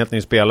då var han en helt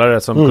ny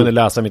spelare som kunde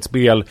läsa mitt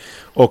spel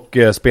och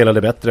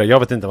spelade bättre. Jag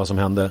vet inte vad som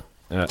hände.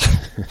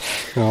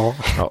 Ja.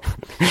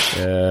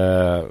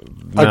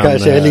 Men, han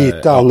kanske är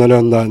lite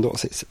annorlunda ändå,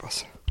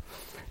 Tsitsipas.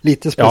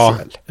 Lite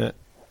speciell.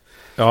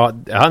 Ja,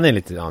 han är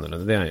lite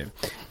annorlunda, det är han ju.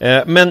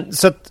 Men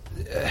så att,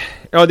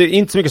 ja, det är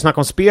inte så mycket snack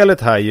om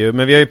spelet här ju,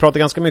 men vi har ju pratat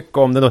ganska mycket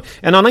om det då.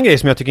 En annan grej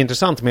som jag tycker är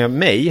intressant med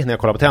mig när jag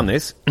kollar på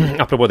tennis,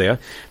 apropå det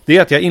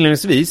är att jag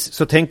inledningsvis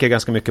så tänker jag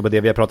ganska mycket på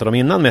det vi har pratat om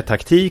innan med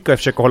taktik, och jag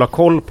försöker hålla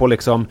koll på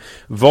liksom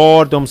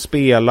var de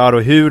spelar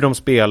och hur de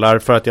spelar,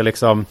 för att jag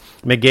liksom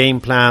med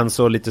gameplans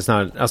och lite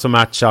sådana här, alltså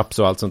matchups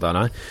och allt sånt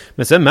där.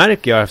 Men sen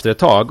märker jag efter ett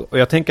tag, och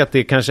jag tänker att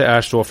det kanske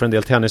är så för en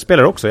del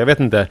tennisspelare också, jag vet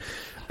inte,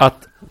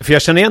 för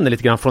jag känner igen det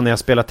lite grann från när jag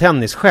spelar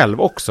tennis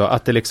själv också,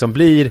 att det liksom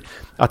blir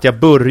att jag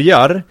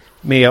börjar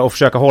med att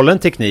försöka hålla en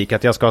teknik,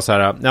 att jag ska så här,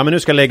 ja men nu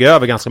ska jag lägga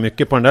över ganska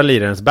mycket på den där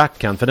lirarens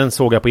backhand, för den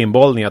såg jag på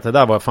inbollning att det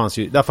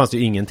där fanns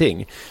ju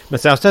ingenting. Men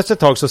sen efter ett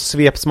tag så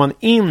sveps man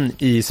in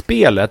i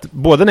spelet,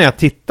 både när jag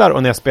tittar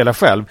och när jag spelar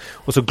själv,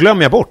 och så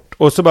glömmer jag bort,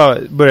 och så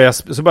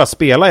bara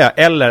spelar jag,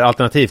 eller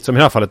alternativt som i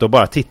det här fallet då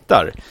bara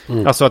tittar.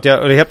 Alltså att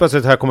jag helt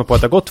plötsligt här kommer på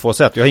att det har gått 2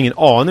 set, jag har ingen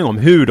aning om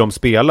hur de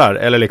spelar,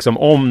 eller liksom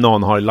om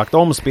någon har lagt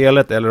om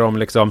spelet, eller om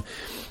liksom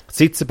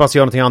Tsitsipas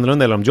gör någonting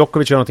annorlunda, eller om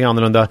Djokovic gör någonting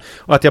annorlunda,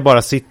 och att jag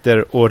bara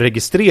sitter och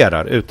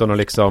registrerar utan att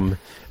liksom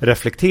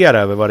reflektera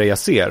över vad det är jag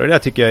ser. Och det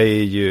tycker jag är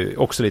ju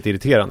också lite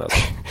irriterande.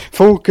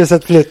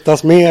 Fokuset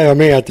flyttas mer och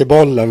mer till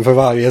bollen för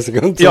varje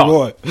sekund som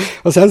går.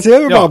 Och sen ser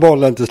vi bara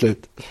bollen till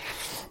slut.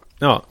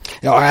 Ja,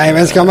 nej,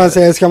 men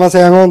ska man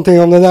säga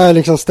någonting om det där,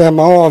 liksom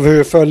stämma av hur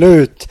det föll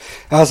ut.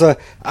 Alltså,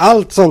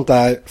 allt sånt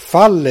där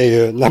faller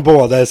ju när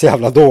båda är så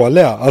jävla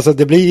dåliga. Alltså,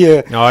 det blir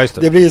ju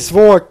det blir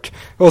svårt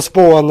att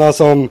spåna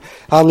som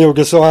han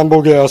gjorde så, han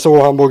borde göra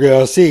så, han borde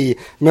göra si.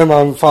 Men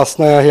man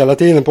fastnar hela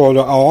tiden på det.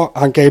 Ja,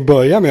 han kan ju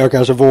börja med att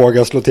kanske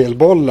våga slå till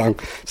bollen.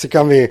 Så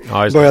kan vi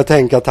börja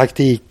tänka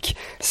taktik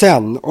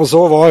sen. Och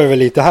så var det väl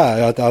lite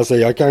här, att alltså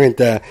jag kan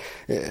inte,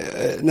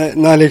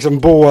 när liksom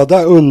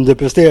båda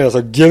underpresterar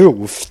så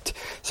grovt,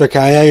 så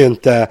kan jag ju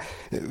inte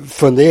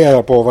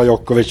fundera på vad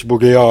Djokovic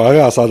borde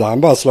göra. Så hade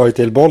han bara slagit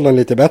till bollen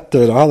lite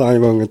bättre, då hade han ju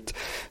vunnit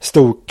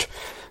stort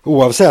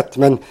oavsett.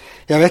 Men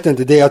jag vet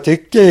inte, det jag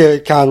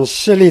tycker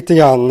kanske lite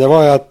grann, det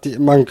var att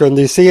man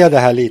kunde se det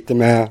här lite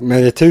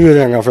med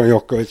returerna från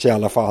Djokovic i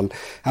alla fall.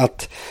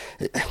 Att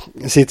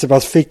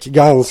Tsitsipas fick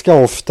ganska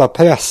ofta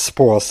press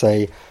på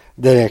sig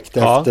direkt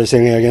efter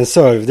sin egen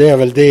serv. Det är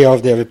väl det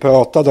av det vi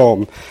pratade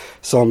om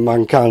som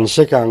man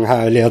kanske kan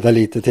härleda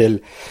lite till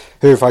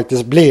hur det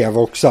faktiskt blev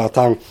också. Att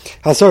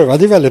han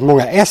servade väldigt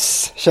många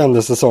S,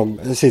 kändes det som,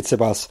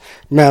 Tsitsipas.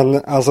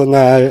 Men alltså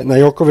när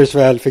Djokovic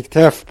väl fick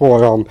träff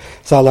på dem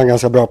så hade han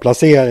ganska bra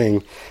placering.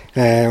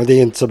 Och det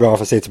är inte så bra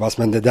för Tsitsipas,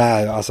 men det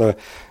där, alltså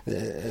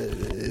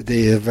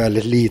det är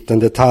väldigt liten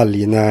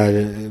detalj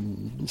när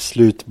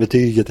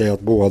slutbetyget är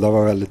att båda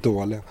var väldigt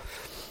dåliga.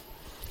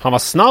 Han var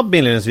snabb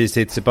inledningsvis,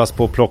 Tsitsipas,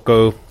 på att plocka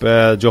upp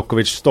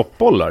Djokovic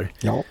stoppbollar.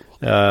 Ja.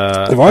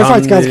 Det var ju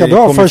faktiskt ganska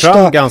bra.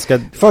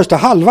 Första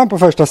halvan på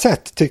första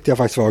set tyckte jag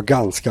faktiskt var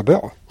ganska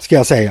bra, ska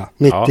jag säga.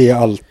 Mitt i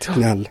allt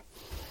knäll.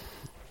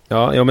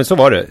 Ja, men så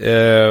var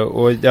det.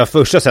 Och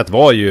första set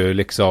var ju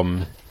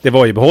liksom... Det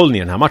var ju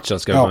behållning i den här matchen,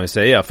 ska man ju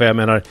säga. För jag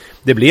menar,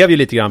 det blev ju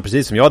lite grann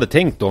precis som jag hade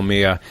tänkt då,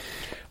 med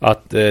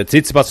att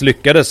Tsitsipas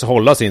lyckades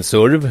hålla sin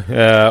serv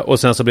och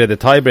sen så blev det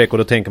tiebreak, och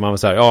då tänker man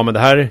så här, ja men det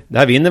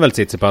här vinner väl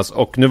Tsitsipas,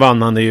 och nu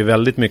vann han det ju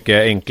väldigt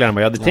mycket enklare än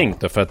vad jag hade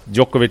tänkt då, för att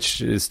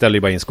Djokovic ställde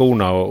ju bara in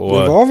skorna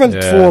och det var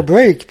väl 2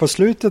 break på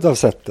slutet av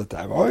setet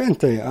där, var det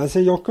inte? Alltså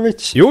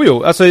Djokovic...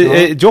 Jo, alltså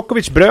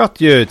Djokovic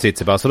bröt ju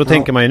Tsitsipas, och då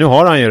tänker man ju, nu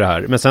har han ju det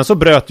här, men sen så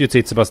bröt ju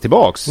Tsitsipas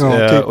tillbaks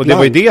och det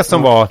var ju det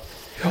som var...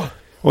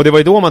 Och det var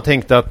ju då man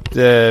tänkte att,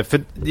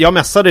 för jag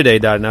mässade dig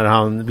där när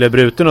han blev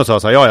bruten och sa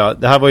så här, ja,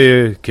 det här var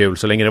ju kul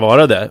så länge det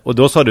varade. Och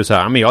då sa du så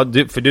här,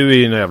 men för du är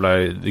ju en jävla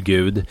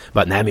gud.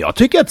 Bara, nej, men jag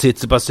tycker att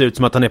Tsitsipas ser ut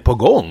som att han är på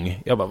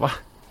gång. Jag bara, va?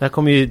 Det här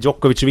kommer ju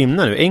Djokovic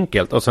vinna nu,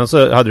 enkelt. Och sen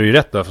så hade du ju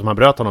rätt då, för man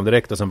bröt honom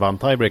direkt och sen vann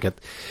tiebreaket.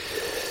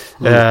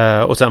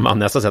 Och sen vann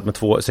nästa set med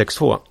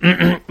 6-2.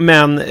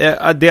 Men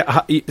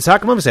så här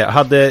kan man väl säga,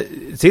 hade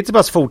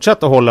Tsitsipas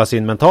fortsatt att hålla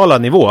sin mentala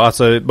nivå,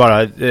 alltså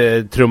bara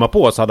trumma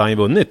på, så hade han ju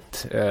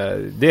vunnit.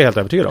 Det är helt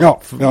övertygad om.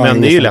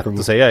 Men det är ju lätt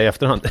att säga i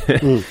efterhand.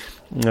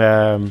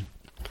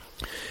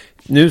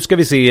 Nu ska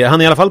vi se,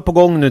 han är i alla fall på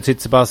gång nu,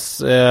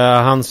 Tsitsipas.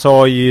 Han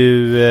sa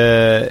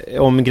ju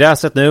om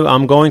gräset nu,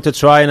 I'm going to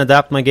try and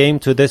adapt my game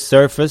to this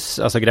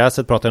surface. Alltså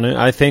gräset pratar jag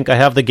nu. I think I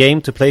have the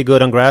game to play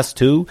good on grass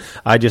too.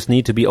 I just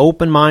need to be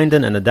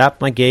open-minded and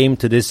adapt my game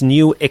to this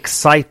new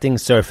exciting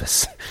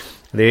surface.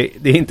 Det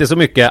är inte så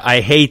mycket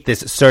I hate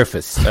this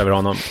surface över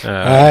honom.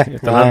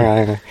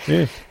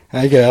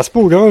 Nej, gräs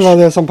borde väl vara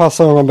det som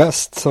passar honom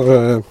bäst. Så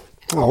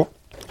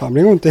han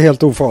blir nog inte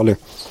helt ofarlig.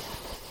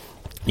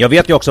 Jag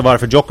vet ju också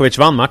varför Djokovic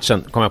vann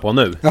matchen, kommer jag på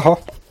nu. Jaha.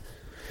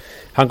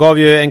 Han gav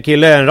ju en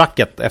kille en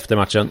racket efter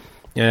matchen.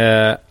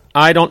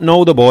 I don't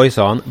know the boy,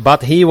 sa han,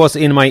 but he was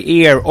in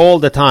my ear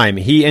all the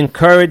time. He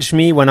encouraged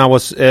me when I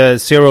was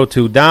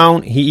 0-2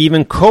 down. He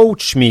even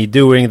coached me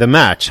during the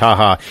match.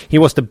 Haha. He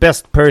was the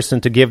best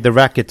person to give the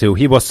racket to.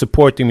 He was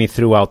supporting me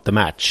throughout the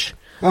match.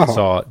 Aha.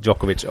 Sa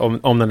Djokovic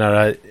om den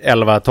där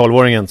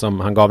 11-12-åringen som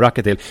han gav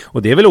racket till.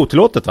 Och det är väl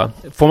otillåtet, va?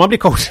 Får man bli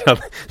coachad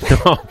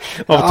av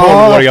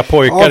 12-åriga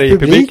pojkar i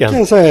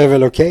publiken? Så är det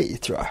väl okej,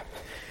 tror jag.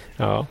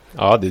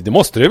 Ja, det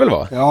måste det väl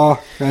vara. Ja,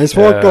 det är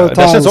svårt att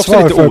ta ansvar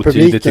för lite otydligt,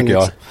 publiken, tycker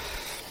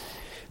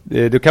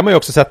jag. Då kan man ju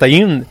också sätta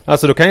in,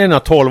 alltså då kan ju den här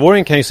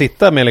 12-åringen kan ju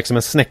sitta med liksom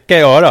en snäcka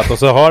i örat, och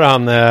så har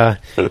han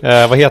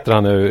vad heter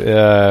han nu?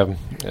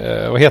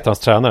 Vad heter hans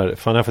tränare?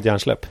 Fan, jag har fått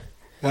hjärnsläpp.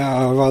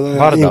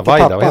 Vaida,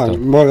 vad heter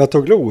han?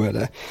 Moratoglu,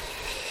 eller?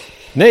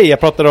 Nej, jag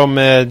pratade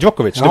om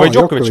Djokovic. Det var ju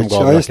Djokovic som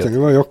gav racket. Det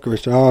var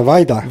Djokovic. Ja,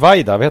 Vaida,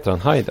 vad heter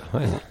han?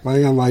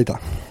 Vaida.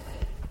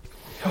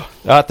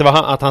 Ja,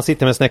 att han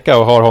sitter med snäcka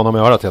och har honom i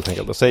örat helt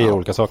enkelt och säger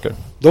olika saker.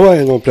 Då är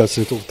det nog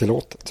plötsligt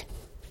otillåtet.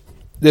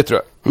 Det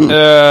tror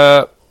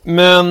jag.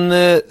 Men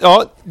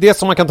det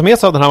som man kan ta med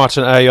sig av den här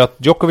matchen är ju att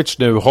Djokovic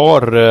nu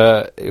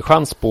har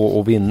chans på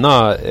att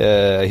vinna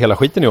hela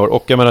skiten i år.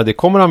 Och jag menar, det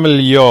kommer han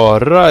väl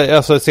göra.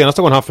 Alltså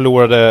senaste gången han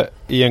förlorade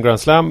i en Grand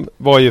Slam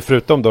var ju,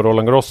 förutom då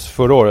Roland Garros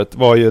förra året,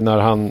 var ju när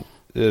han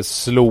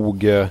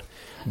slog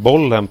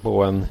bollen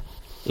på en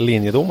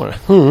linjedomare.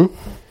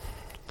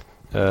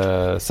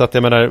 Så att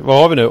jag menar,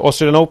 vad har vi nu?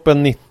 Australian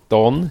Open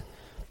 19.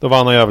 Då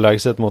vann han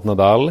överlägset mot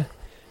Nadal.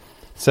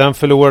 Sen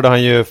förlorade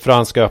han ju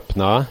Franska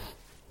öppna.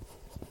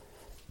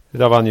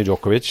 Där vann ju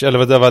Djokovic.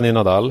 Eller där vann ju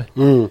Nadal.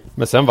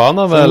 Men sen vann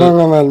han väl...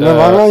 Men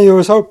vann han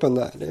US Open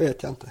där? Det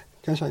vet jag inte.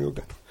 Kanske han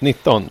gjorde.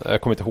 19?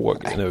 Jag kommer inte ihåg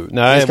nu.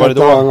 Nej, var det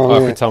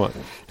då? Skitsamma.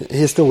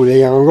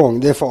 Historiegenomgång,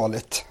 det är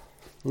farligt.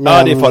 Men...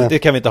 Ja, det är farligt. Det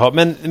kan vi inte ha.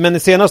 Men det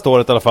senaste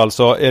året i alla fall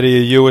så är det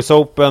ju US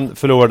Open.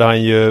 Förlorade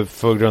han ju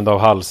för grund av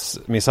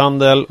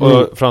halsmisshandel.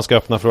 Och Franska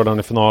öppna förlorade han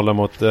i finalen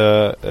mot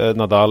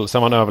Nadal.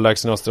 Sen var han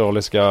överlägsen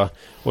australiska.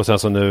 Och sen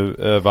så nu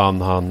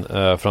vann han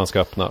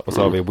Franska öppna. Och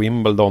så har vi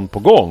Wimbledon på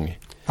gång.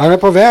 Han är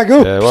på väg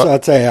upp så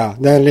att säga.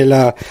 Den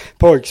lilla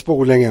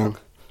pojkspolingen.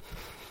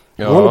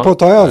 Han håller på att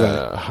ta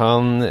över.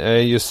 Han är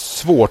ju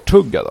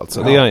svårtuggad alltså.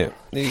 Ja. Det är han ju.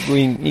 Det går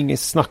inget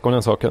snack om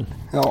den saken.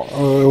 Ja,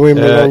 och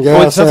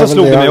Wimbledon och sen så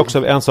slog det mig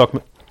också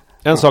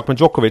en sak med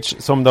Djokovic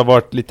som det har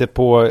varit lite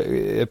på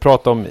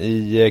prat om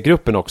i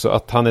gruppen också,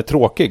 att han är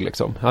tråkig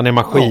liksom. Han är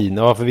maskin,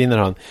 och varför vinner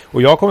han?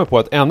 Och jag kommer på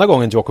att enda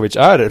gången Djokovic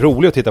är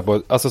rolig att titta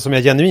på, alltså som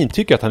jag genuint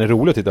tycker att han är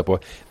rolig att titta på,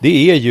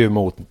 det är ju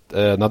mot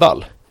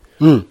Nadal.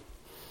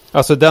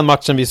 Alltså den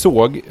matchen vi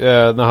såg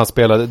när han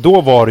spelade,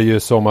 då var det ju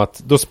som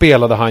att då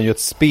spelade han ju ett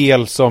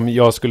spel som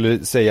jag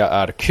skulle säga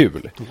är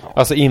kul.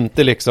 Alltså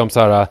inte liksom så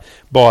här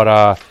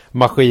bara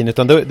maskin,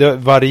 utan det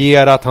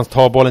varierat, han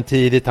tar bollen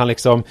tidigt, han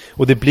liksom,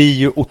 och det blir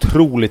ju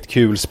otroligt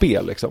kul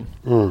spel liksom.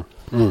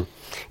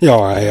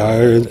 Ja,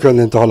 jag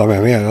kunde inte hålla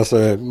med mer alltså,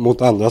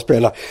 mot andra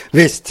spelare.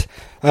 Visst,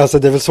 alltså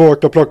det är väl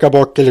svårt att plocka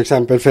bort till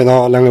exempel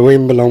finalen och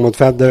Wimbledon mot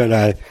Federer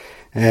där.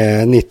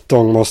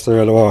 19 måste det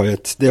väl ha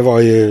varit. Det var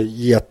ju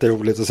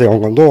jätteroligt att se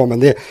honom då, men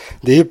det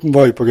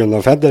var ju på grund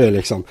av Federer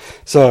liksom.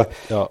 Så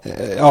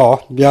ja,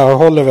 jag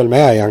håller väl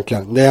med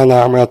egentligen. Det är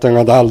när han möter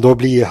Nadal, då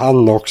blir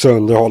han också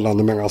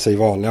underhållande, men alltså i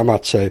vanliga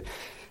matcher,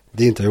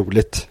 det är inte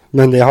roligt.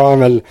 Men det har han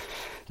väl,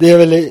 det är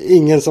väl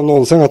ingen som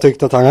någonsin har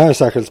tyckt att han är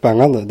särskilt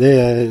spännande. Det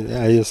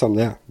är ju som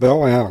det är.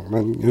 Bra är han,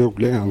 men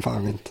rolig är han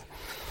fan inte.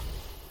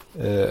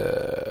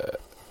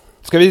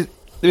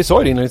 Vi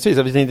sa ju inledningsvis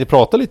att vi tänkte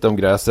prata lite om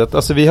gräset.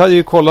 Alltså vi hade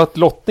ju kollat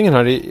lottningen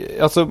här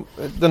alltså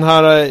den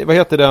här, vad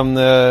heter den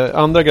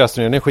andra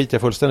grästurneringen, den skiter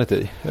jag fullständigt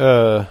i.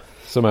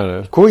 Som är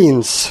nu.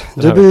 Queens,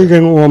 du bryr dig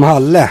om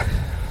Halle.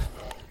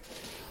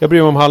 Jag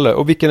bryr mig om Halle.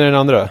 Och vilken är den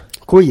andra?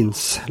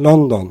 Queens,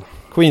 London.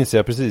 Queens,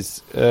 ja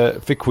precis.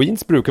 För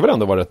Queens brukar väl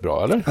ändå vara rätt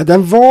bra, eller? Ja,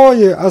 den var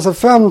ju, alltså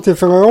fram till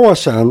för några år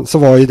sedan så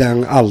var ju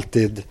den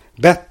alltid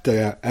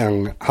bättre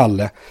än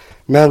Halle.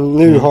 Men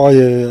nu har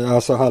ju,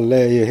 alltså Halle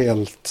är ju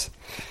helt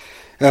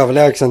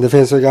överlägsen. Det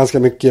finns ju ganska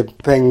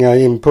mycket pengar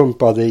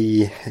inpumpade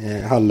i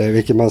Halle,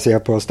 vilket man ser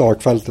på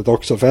startfältet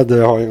också.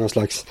 Federer har ju någon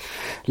slags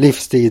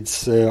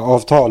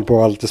livstidsavtal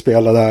på allt att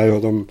spela där,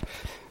 och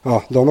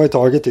de har ju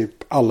tagit typ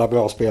alla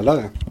bra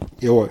spelare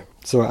i år.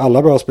 Så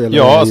alla bra spelare.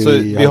 Ja, alltså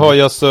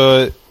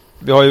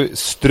vi har ju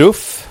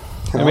Struff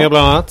är med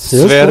bland annat.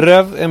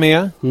 Zverev är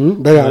med.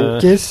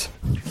 Berankis.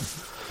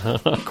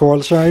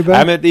 Kohlschreiber.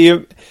 Nej, men det är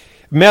ju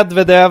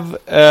Medvedev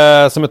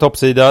som är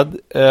toppsidad,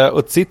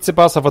 och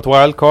Tsitsipas har fått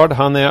wildcard,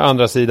 han är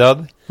andra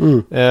sidad.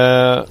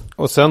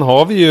 Och sen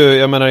har vi ju,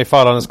 jag menar i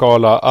fallande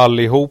skala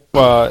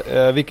allihopa,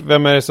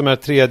 vem är det som är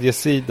tredje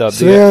sidad?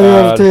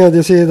 Zverev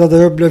tredje sidad,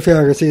 Rublev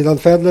fjärde sidad,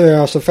 Federer är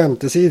alltså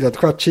femte sidad,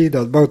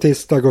 kvartsidad,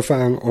 Bautista,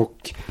 Goffin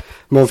och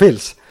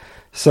Monfils.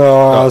 Så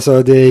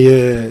alltså det är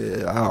ju,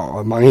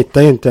 man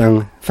hittar inte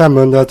en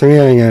 500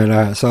 turneringar i det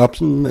här, så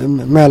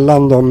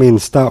mellan de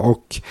minsta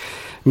och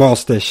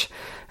Masters.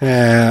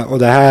 Och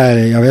det här,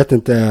 jag vet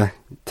inte,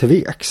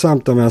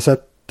 tveksamt om jag har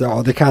sett,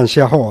 det kanske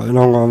jag har.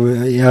 Någon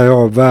gång i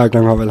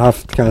arabvärlden har väl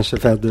haft kanske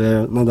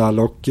Federer, Nadal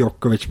och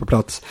Djokovic på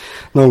plats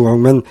någon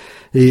gång. Men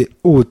i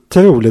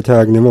otroligt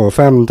hög nivå,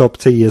 5 topp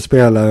 10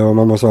 spelare, och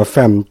man måste vara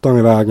 15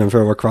 i vägen för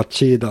att vara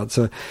kvartsidad.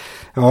 Så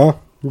ja,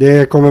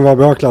 det kommer vara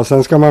bra klass.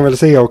 Sen ska man väl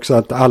se också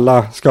att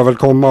alla ska väl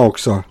komma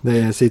också. Det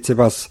är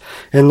Tsitsipas.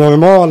 En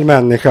normal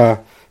människa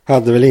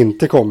hade väl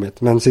inte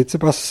kommit, men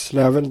Tsitsipas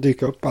lär väl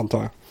dyka upp, antar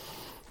jag.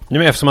 Nu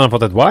men eftersom man har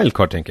fått ett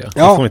wildcard, tänker jag.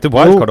 Ja, man får inte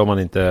wildcard om man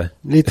inte...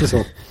 Lite så.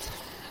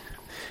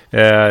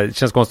 Det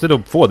känns konstigt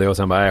att få det och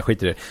sen bara, jag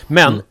skiter i det.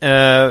 Men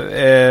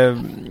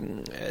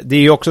det är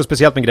ju också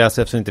speciellt med gräs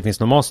eftersom det inte finns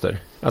någon master.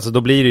 Alltså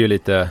då blir det ju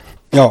lite...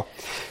 Ja,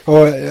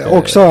 och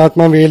också att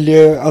man vill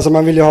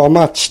ju ha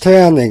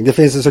matchträning. Det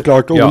finns ju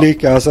såklart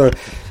olika, alltså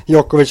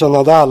Djokovic och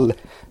Nadal,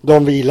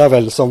 de vilar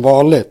väl som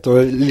vanligt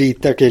och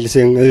litar till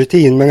sin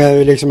rutin. Men är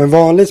det liksom en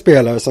vanlig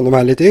spelare som de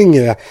här lite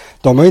yngre,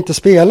 de har inte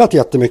spelat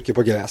jättemycket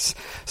på gräs.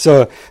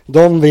 Så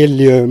de vill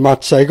ju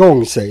matcha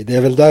igång sig. Det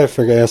är väl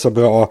därför det är så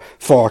bra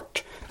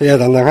fart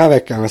redan den här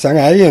veckan. Och sen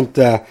är ju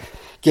inte,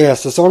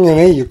 grässäsongen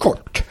är ju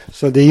kort.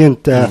 Så det är ju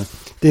inte,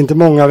 det är inte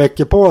många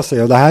veckor på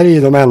sig. Och det här är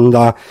ju de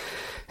enda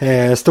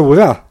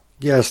stora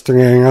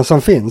grästurneringar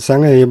som finns.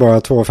 Sen är det ju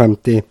bara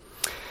 250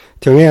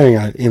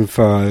 turneringar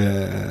inför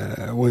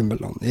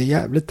Wimbledon. Det är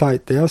jävligt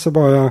tajt. Det är alltså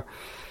bara,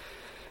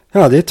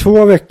 det är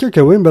 2 veckor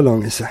till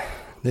Wimbledon i sig.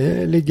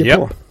 Det ligger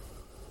på.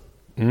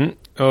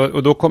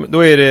 Och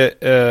då är det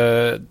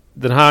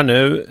den här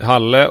nu,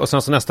 Halle, och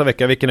sen så nästa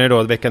vecka, vilken är det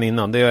då, veckan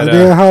innan? Det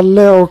är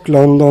Halle och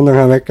London den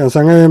här veckan.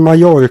 Sen är det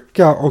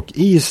Mallorca och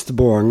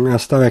Eastbourne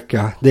nästa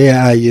vecka. Det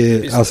är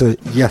ju alltså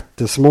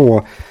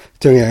jättesmå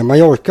turneringar.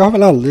 Mallorca har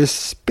väl aldrig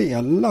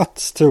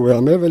spelats, tror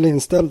jag. Men är väl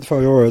inställd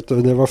förra året och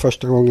det var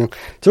första gången,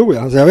 tror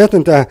jag. Så jag vet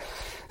inte,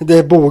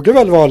 det borde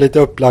väl vara lite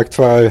upplagt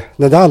för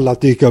Nadal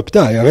att dyka upp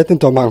där. Jag vet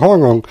inte om man har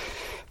någon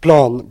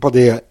plan på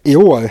det i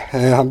år.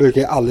 Han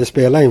brukar aldrig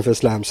spela inför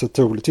Slam, så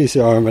troligtvis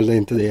gör han väl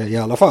inte det i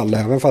alla fall,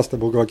 även fast det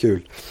borde vara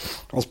kul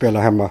att spela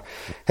hemma.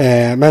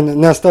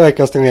 Men nästa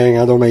veckas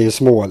turneringar, de är ju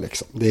små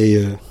liksom. Det är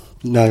ju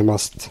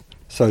närmast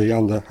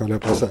sörjande, höll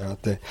jag på att säga.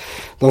 Att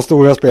de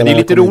stora spelarna... Men det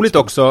är lite roligt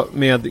också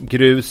med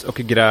grus och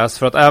gräs,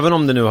 för att även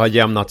om det nu har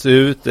jämnats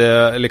ut,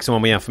 liksom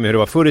om man jämför med hur det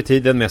var förr i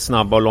tiden med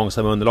snabba och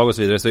långsamma underlag och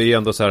så vidare, så är det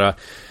ändå så här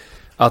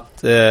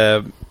att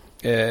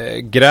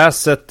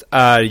gräset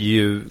är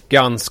ju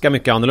ganska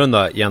mycket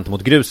annorlunda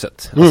gentemot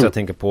gruset. Alltså jag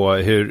tänker på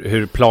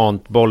hur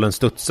plantbollen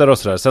studsar och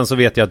sådär. Sen så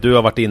vet jag att du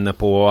har varit inne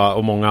på,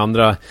 och många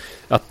andra,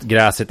 att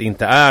gräset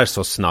inte är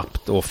så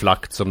snabbt och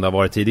flackt som det har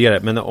varit tidigare.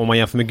 Men om man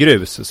jämför med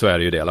grus så är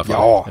det ju det i alla fall.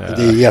 Ja,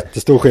 det är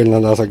jättestor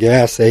skillnad. Alltså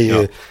gräs är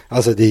ju,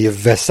 alltså det är ju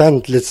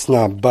väsentligt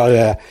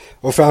snabbare,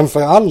 och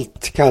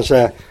framförallt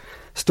kanske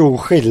stor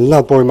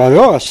skillnad på hur man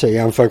rör sig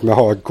jämfört med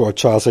hardcourt.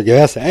 Så alltså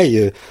gräs är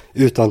ju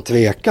utan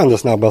tvekan det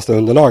snabbaste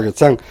underlaget.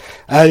 Sen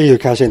är det ju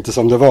kanske inte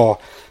som det var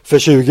för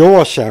 20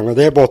 år sedan, och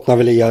det bottnar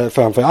väl i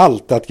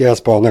framförallt att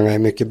gräsbanorna är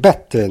mycket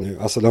bättre nu.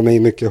 Alltså de är ju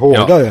mycket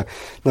hårdare. Ja.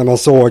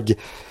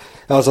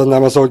 När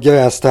man såg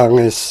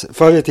grästennis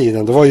förr i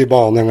tiden, då var ju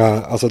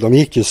banorna, alltså de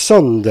gick ju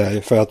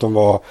sönder för att de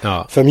var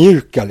för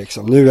mjuka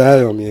liksom. Nu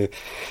är de ju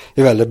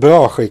i väldigt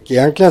bra skick.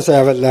 Egentligen så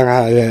är väl den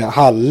här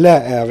Halle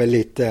är väl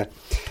lite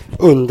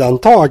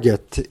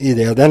undantaget i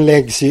det. Den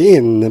läggs ju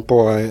in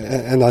på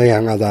en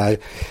arena där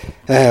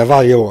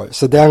varje år.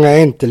 Så den är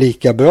inte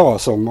lika bra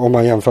som om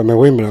man jämför med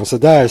Wimbledon. Så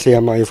där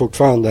ser man ju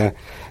fortfarande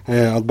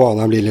att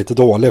banan blir lite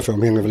dålig, för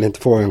de hinner väl inte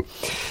få den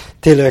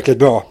tillräckligt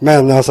bra.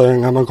 Men alltså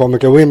när man kommer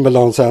till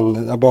Wimbledon sen,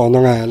 när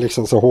banorna är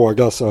liksom så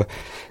hårda, så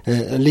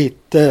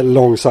lite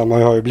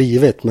långsammare har det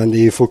blivit, men det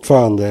är ju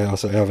fortfarande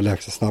alltså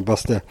överlägset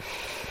snabbaste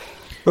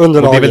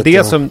underlaget. Och det är väl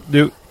det som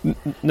du,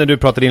 när du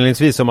pratade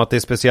inledningsvis om att det är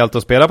speciellt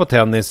att spela på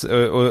tennis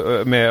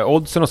och med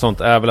oddsen och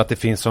sånt, är väl att det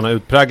finns sådana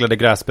utpräglade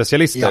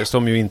grässpecialister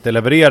som ju inte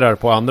levererar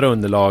på andra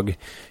underlag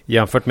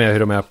jämfört med hur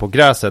de är på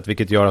gräset,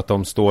 vilket gör att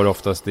de står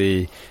oftast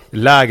i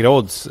lägre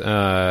odds,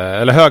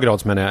 eller högre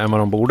odds menar jag, än vad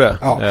de borde.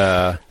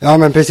 Ja,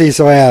 men precis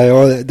så är det.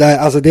 Och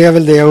alltså det är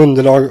väl det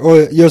underlag, och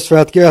just för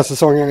att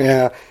grässäsongen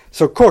är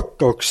så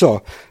kort också,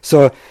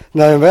 så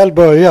när den väl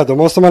börjar, då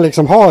måste man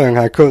liksom ha den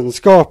här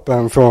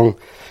kunskapen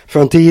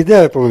från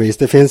tidigare på något vis.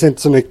 Det finns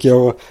inte så mycket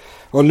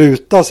att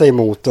luta sig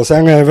mot. Och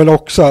sen är det väl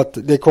också att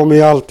det kommer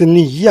ju alltid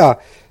nya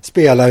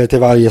spelare till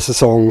varje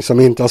säsong som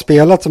inte har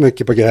spelat så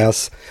mycket på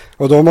gräs.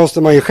 Och då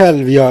måste man ju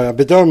själv göra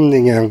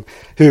bedömningen,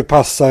 hur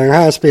passar den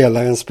här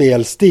spelarens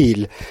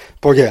spelstil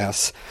på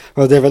gräs.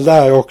 Och det är väl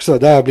där också,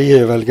 där blir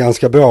det väl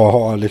ganska bra att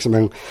ha liksom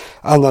en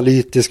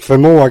analytisk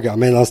förmåga,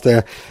 medan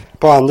det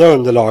på andra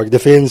underlag, det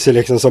finns ju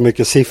liksom så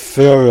mycket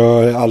siffror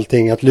och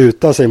allting att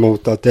luta sig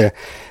mot, att det,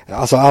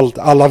 alltså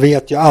alla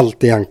vet ju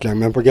allt egentligen,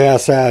 men på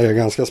gräs är det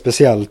ganska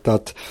speciellt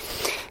att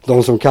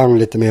de som kan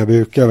lite mer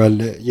brukar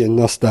väl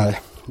gynnas där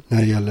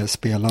när det gäller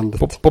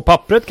spelandet. På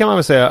pappret kan man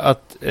väl säga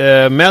att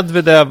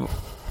Medvedev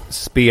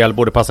spel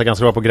borde passa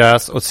ganska bra på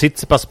gräs, och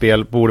Tsitsipas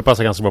spel borde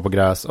passa ganska bra på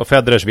gräs, och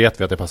Federers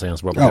vet vi att det passar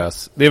ganska bra på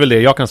gräs. Det är väl det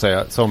jag kan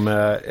säga som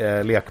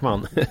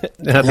lekman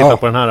när jag tittar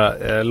på den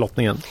här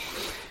lottningen.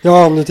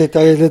 Ja, om du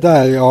tittar i det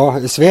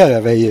där,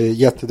 Zverev är ju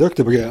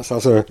jätteduktig på gräs.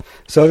 Alltså,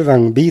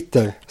 servern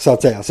biter, så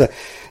att säga. Så,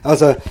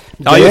 alltså,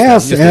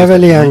 gräs är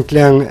väl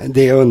egentligen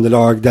det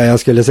underlag där jag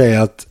skulle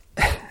säga att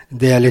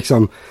det är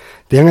liksom,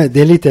 det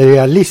är lite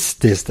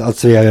realistiskt att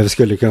Zverev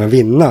skulle kunna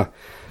vinna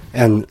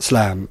en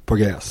slam på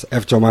gräs.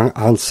 Eftersom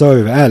hans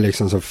serve är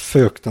liksom så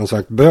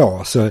fruktansvärt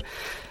bra. Så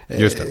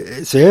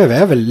Zverev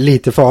är väl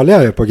lite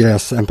farligare på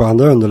gräs än på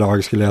andra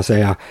underlag, skulle jag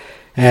säga.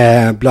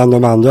 Bland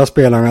de andra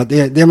spelarna.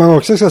 Det man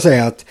också ska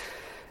säga att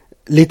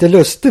lite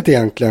lustigt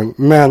egentligen,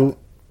 men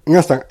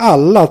nästan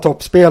alla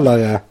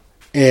toppspelare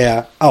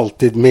är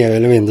alltid mer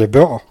eller mindre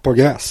bra på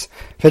gräs.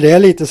 För det är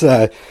lite så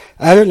här,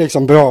 är du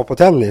liksom bra på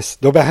tennis,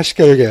 då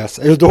behärskar du gräs.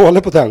 Är du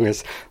dålig på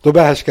tennis, då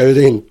behärskar du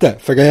det inte.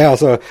 För det är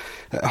alltså,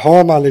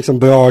 har man liksom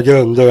bra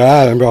grunder och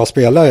är en bra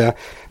spelare,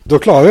 då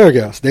klarar du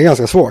gräs. Det är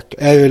ganska svårt.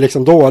 Är du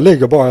liksom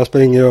dålig och bara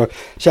springer och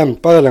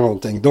kämpar eller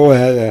någonting, då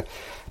är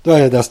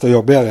det desto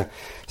jobbigare.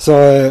 Så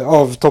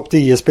av topp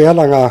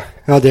 10-spelarna,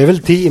 det är väl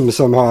Team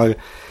som har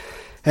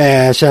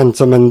känt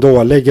som en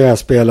dålig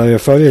grässpelare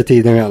förr i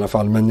tiden i alla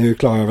fall. Men nu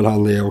klarar väl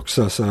han det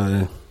också. Så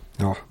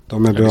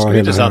de är bra. Det är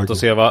intressant att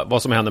se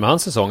vad som händer med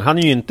hans säsong. Han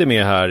är ju inte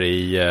med här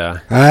i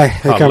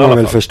nej, det kan man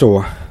väl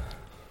förstå.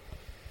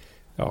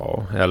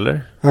 Ja,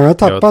 eller? Han har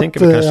tappat, han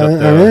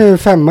är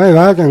 5:a i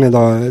världen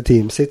idag,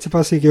 Team.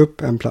 Tsitsipas gick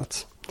upp en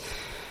plats.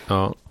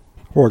 Ja.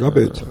 Hårda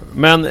bud.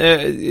 Men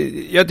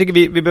jag tycker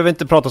vi behöver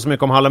inte prata så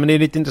mycket om Halle, men det är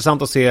lite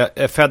intressant att se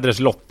Federers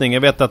lottning.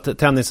 Jag vet att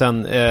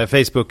tennisen,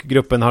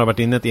 Facebookgruppen har varit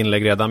inne ett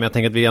inlägg redan, men jag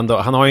tänker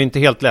att han har ju inte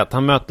helt lätt.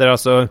 Han möter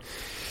alltså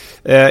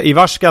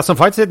Ivarska, som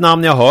faktiskt är ett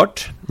namn jag har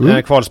hört,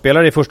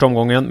 kvalspelare i första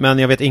omgången, men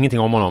jag vet ingenting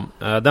om honom.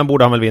 Den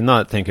borde han väl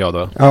vinna, tänker jag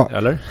då. Ja.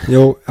 Eller?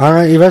 Jo,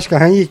 Ivarska,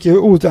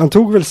 han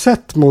tog väl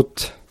set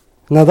mot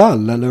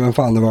Nadal, eller vem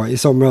fan det var, i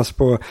somras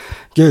på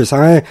grus.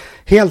 Han är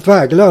helt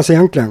väglös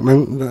egentligen,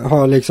 men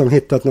har liksom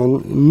hittat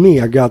någon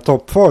mega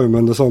toppform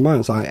under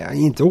sommaren, så han är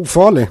inte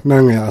ofarlig,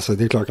 men alltså,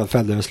 det är klart att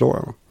Federer slår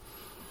honom.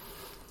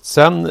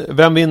 Sen,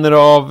 vem vinner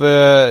av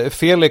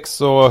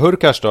Felix och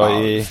Hurkacz då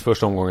i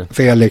första omgången?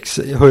 Felix.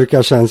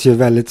 Hurkacz känns ju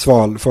väldigt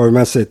sval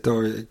formmässigt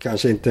och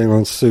kanske inte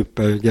någon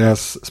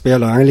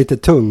supergrässpelare. Han är lite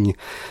tung,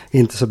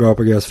 inte så bra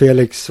på gräs.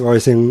 Felix var i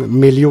sin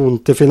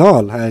miljonte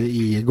final här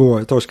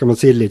igår. Torska mot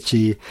Cilic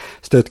i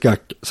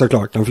Stuttgart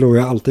såklart. Han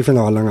förlorar alltid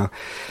finalerna.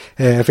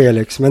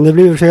 Felix. Men det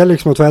blir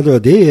Felix mot Federer.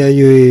 Det är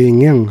ju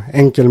ingen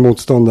enkel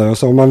motståndare. Och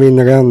så om man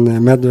vinner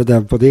en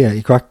Medvedev på det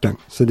i kvarten.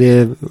 Så det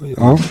är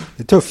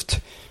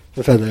tufft.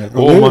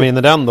 Och om man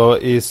vinner den då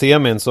i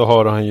semin så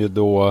har han ju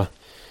då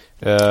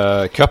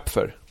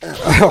Köpfer.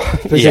 Ja,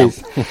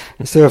 precis.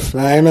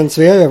 Nej, men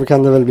Sverige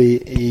kan det väl bli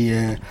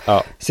i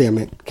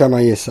semin, kan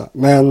man gissa.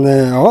 Men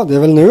det är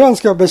väl nu han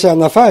ska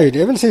bekänna färg.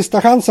 Det är väl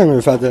sista chansen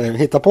nu för att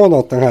hitta på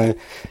något den här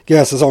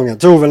grässäsongen.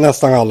 Tror väl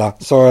nästan alla.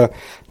 Så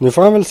nu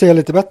får han väl se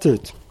lite bättre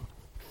ut.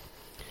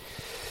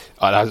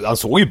 Ja, han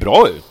såg ju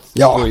bra ut.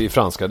 Ja. I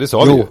franska, det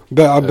sa vi ju.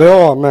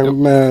 Bra,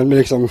 men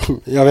liksom,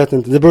 jag vet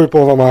inte, det beror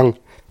på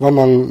vad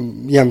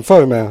man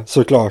jämför med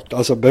såklart.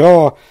 Alltså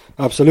bra,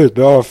 absolut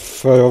bra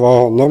för att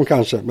vara honom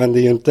kanske. Men det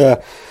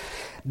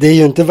är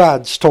ju inte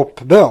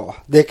världstopp bra.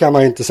 Det kan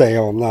man ju inte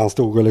säga om när han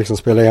stod och liksom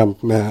spelade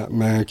jämt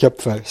med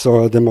Köpfer.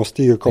 Så det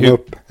måste ju komma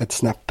upp ett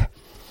snäpp.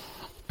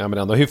 Ja, men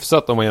ändå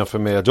hyfsat om man jämför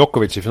med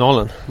Djokovic i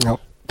finalen. Ja,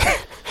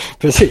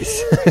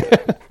 precis.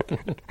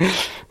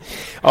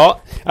 Ja,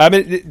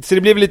 men, så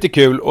det blir väl lite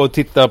kul att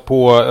titta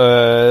på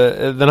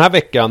den här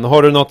veckan.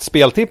 Har du något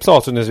speltips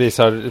avslutningsvis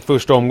här,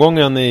 första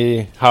omgången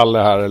i Halle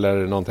här eller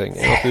någonting?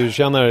 Att du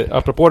känner,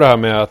 apropå det här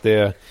med att det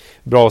är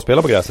bra att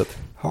spela på gräset.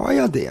 Har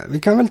jag det? Vi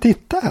kan väl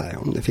titta här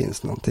om det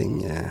finns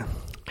någonting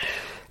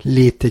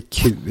lite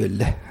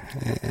kul.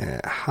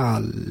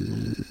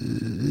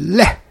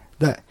 Halle.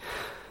 Där.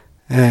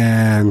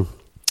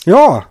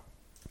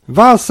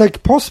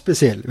 Vasek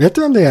Pospisil. Vet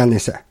du om det är,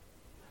 Nisse?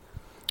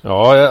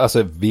 Ja,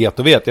 alltså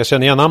vet. Jag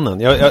känner igen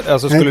namnen.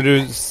 Alltså skulle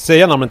du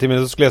säga namnen till mig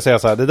så skulle jag säga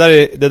så här.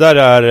 Det där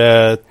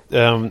är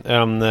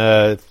en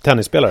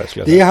tennisspelare.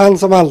 Skulle jag säga. Det är han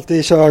som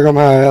alltid kör de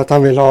här att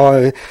han vill ha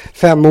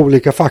 5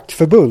 olika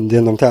fackförbund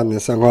inom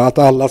tennisen och att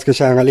alla ska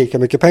tjäna lika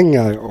mycket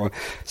pengar och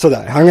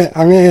sådär.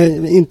 Han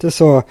är inte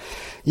så...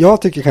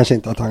 Jag tycker kanske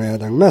inte att han är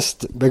den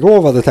mest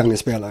begåvade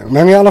tennisspelaren.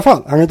 Men i alla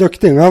fall, han är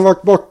duktig. Han har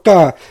varit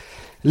borta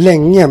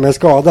länge med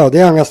skada och det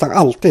är han nästan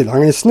alltid.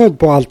 Han är snudd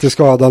på alltid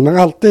skadad men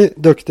alltid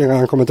duktig när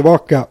han kommer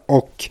tillbaka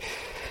och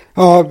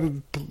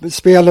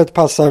spelet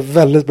passar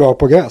väldigt bra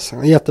på gräs. Han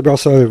har jättebra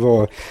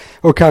serve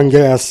och kan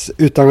gräs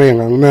utan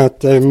renang.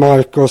 Möter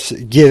Marcos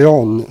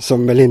Giron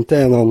som väl inte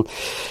är någon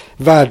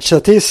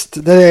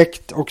världsartist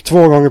direkt och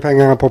 2 gånger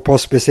pengarna på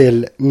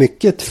Pospisil.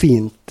 Mycket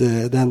fint.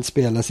 Den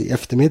spelas i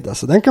eftermiddag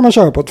så den kan man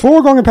köra på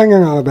 2 gånger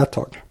pengarna av ett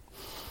tag.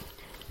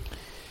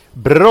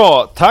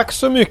 Bra, tack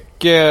så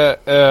mycket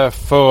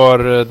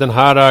för den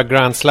här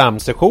Grand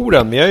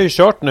Slam-sessionen. Vi har ju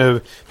kört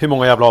nu hur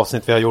många jävla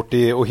avsnitt vi har gjort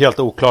och helt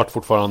oklart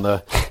fortfarande.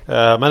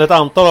 Men ett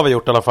antal har vi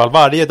gjort i alla fall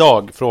varje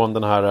dag från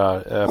den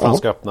här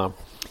Franska öppna.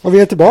 Och vi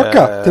är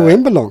tillbaka till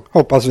Wimbledon,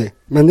 hoppas vi.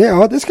 Men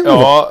det ska vi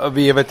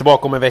vi är väl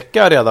tillbaka om en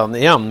vecka redan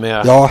igen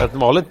med ett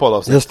vanligt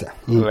poddavsnitt. Just det.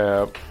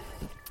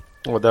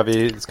 Och där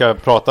vi ska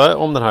prata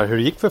om den här, hur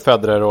det gick för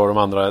Federer och de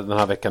andra den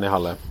här veckan i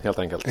Halle, helt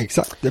enkelt.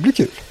 Exakt, det blir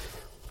kul.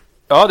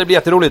 Ja, det blir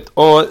jätteroligt.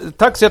 Och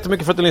tack så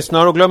jättemycket för att du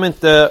lyssnar. Och glöm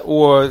inte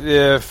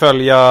att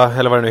följa,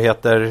 eller vad det nu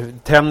heter,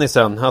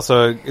 tennisen.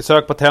 Alltså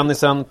sök på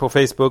tennisen på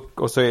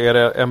Facebook. Och så är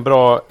det en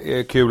bra,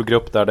 kul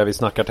grupp där vi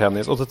snackar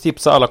tennis. Och så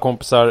tipsa alla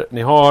kompisar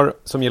ni har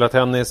som gillar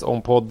tennis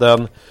om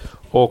podden.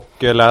 Och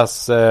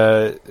läs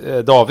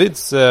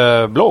Davids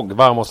blogg,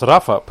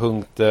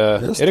 vamosrafa.se.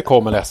 Är det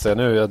kom eller se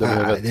nu? Det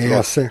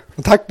är se.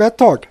 Och tack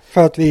Bettag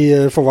för att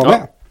vi får vara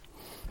med.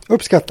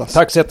 Uppskattas.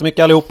 Tack så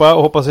jättemycket allihopa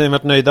och hoppas att ni har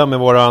varit nöjda med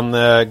våran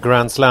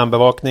Grand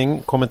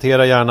Slam-bevakning.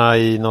 Kommentera gärna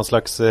i någon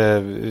slags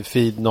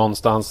feed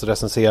någonstans,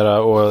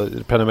 recensera och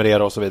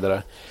prenumerera och så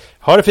vidare.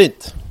 Ha det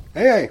fint!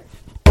 Hej hej!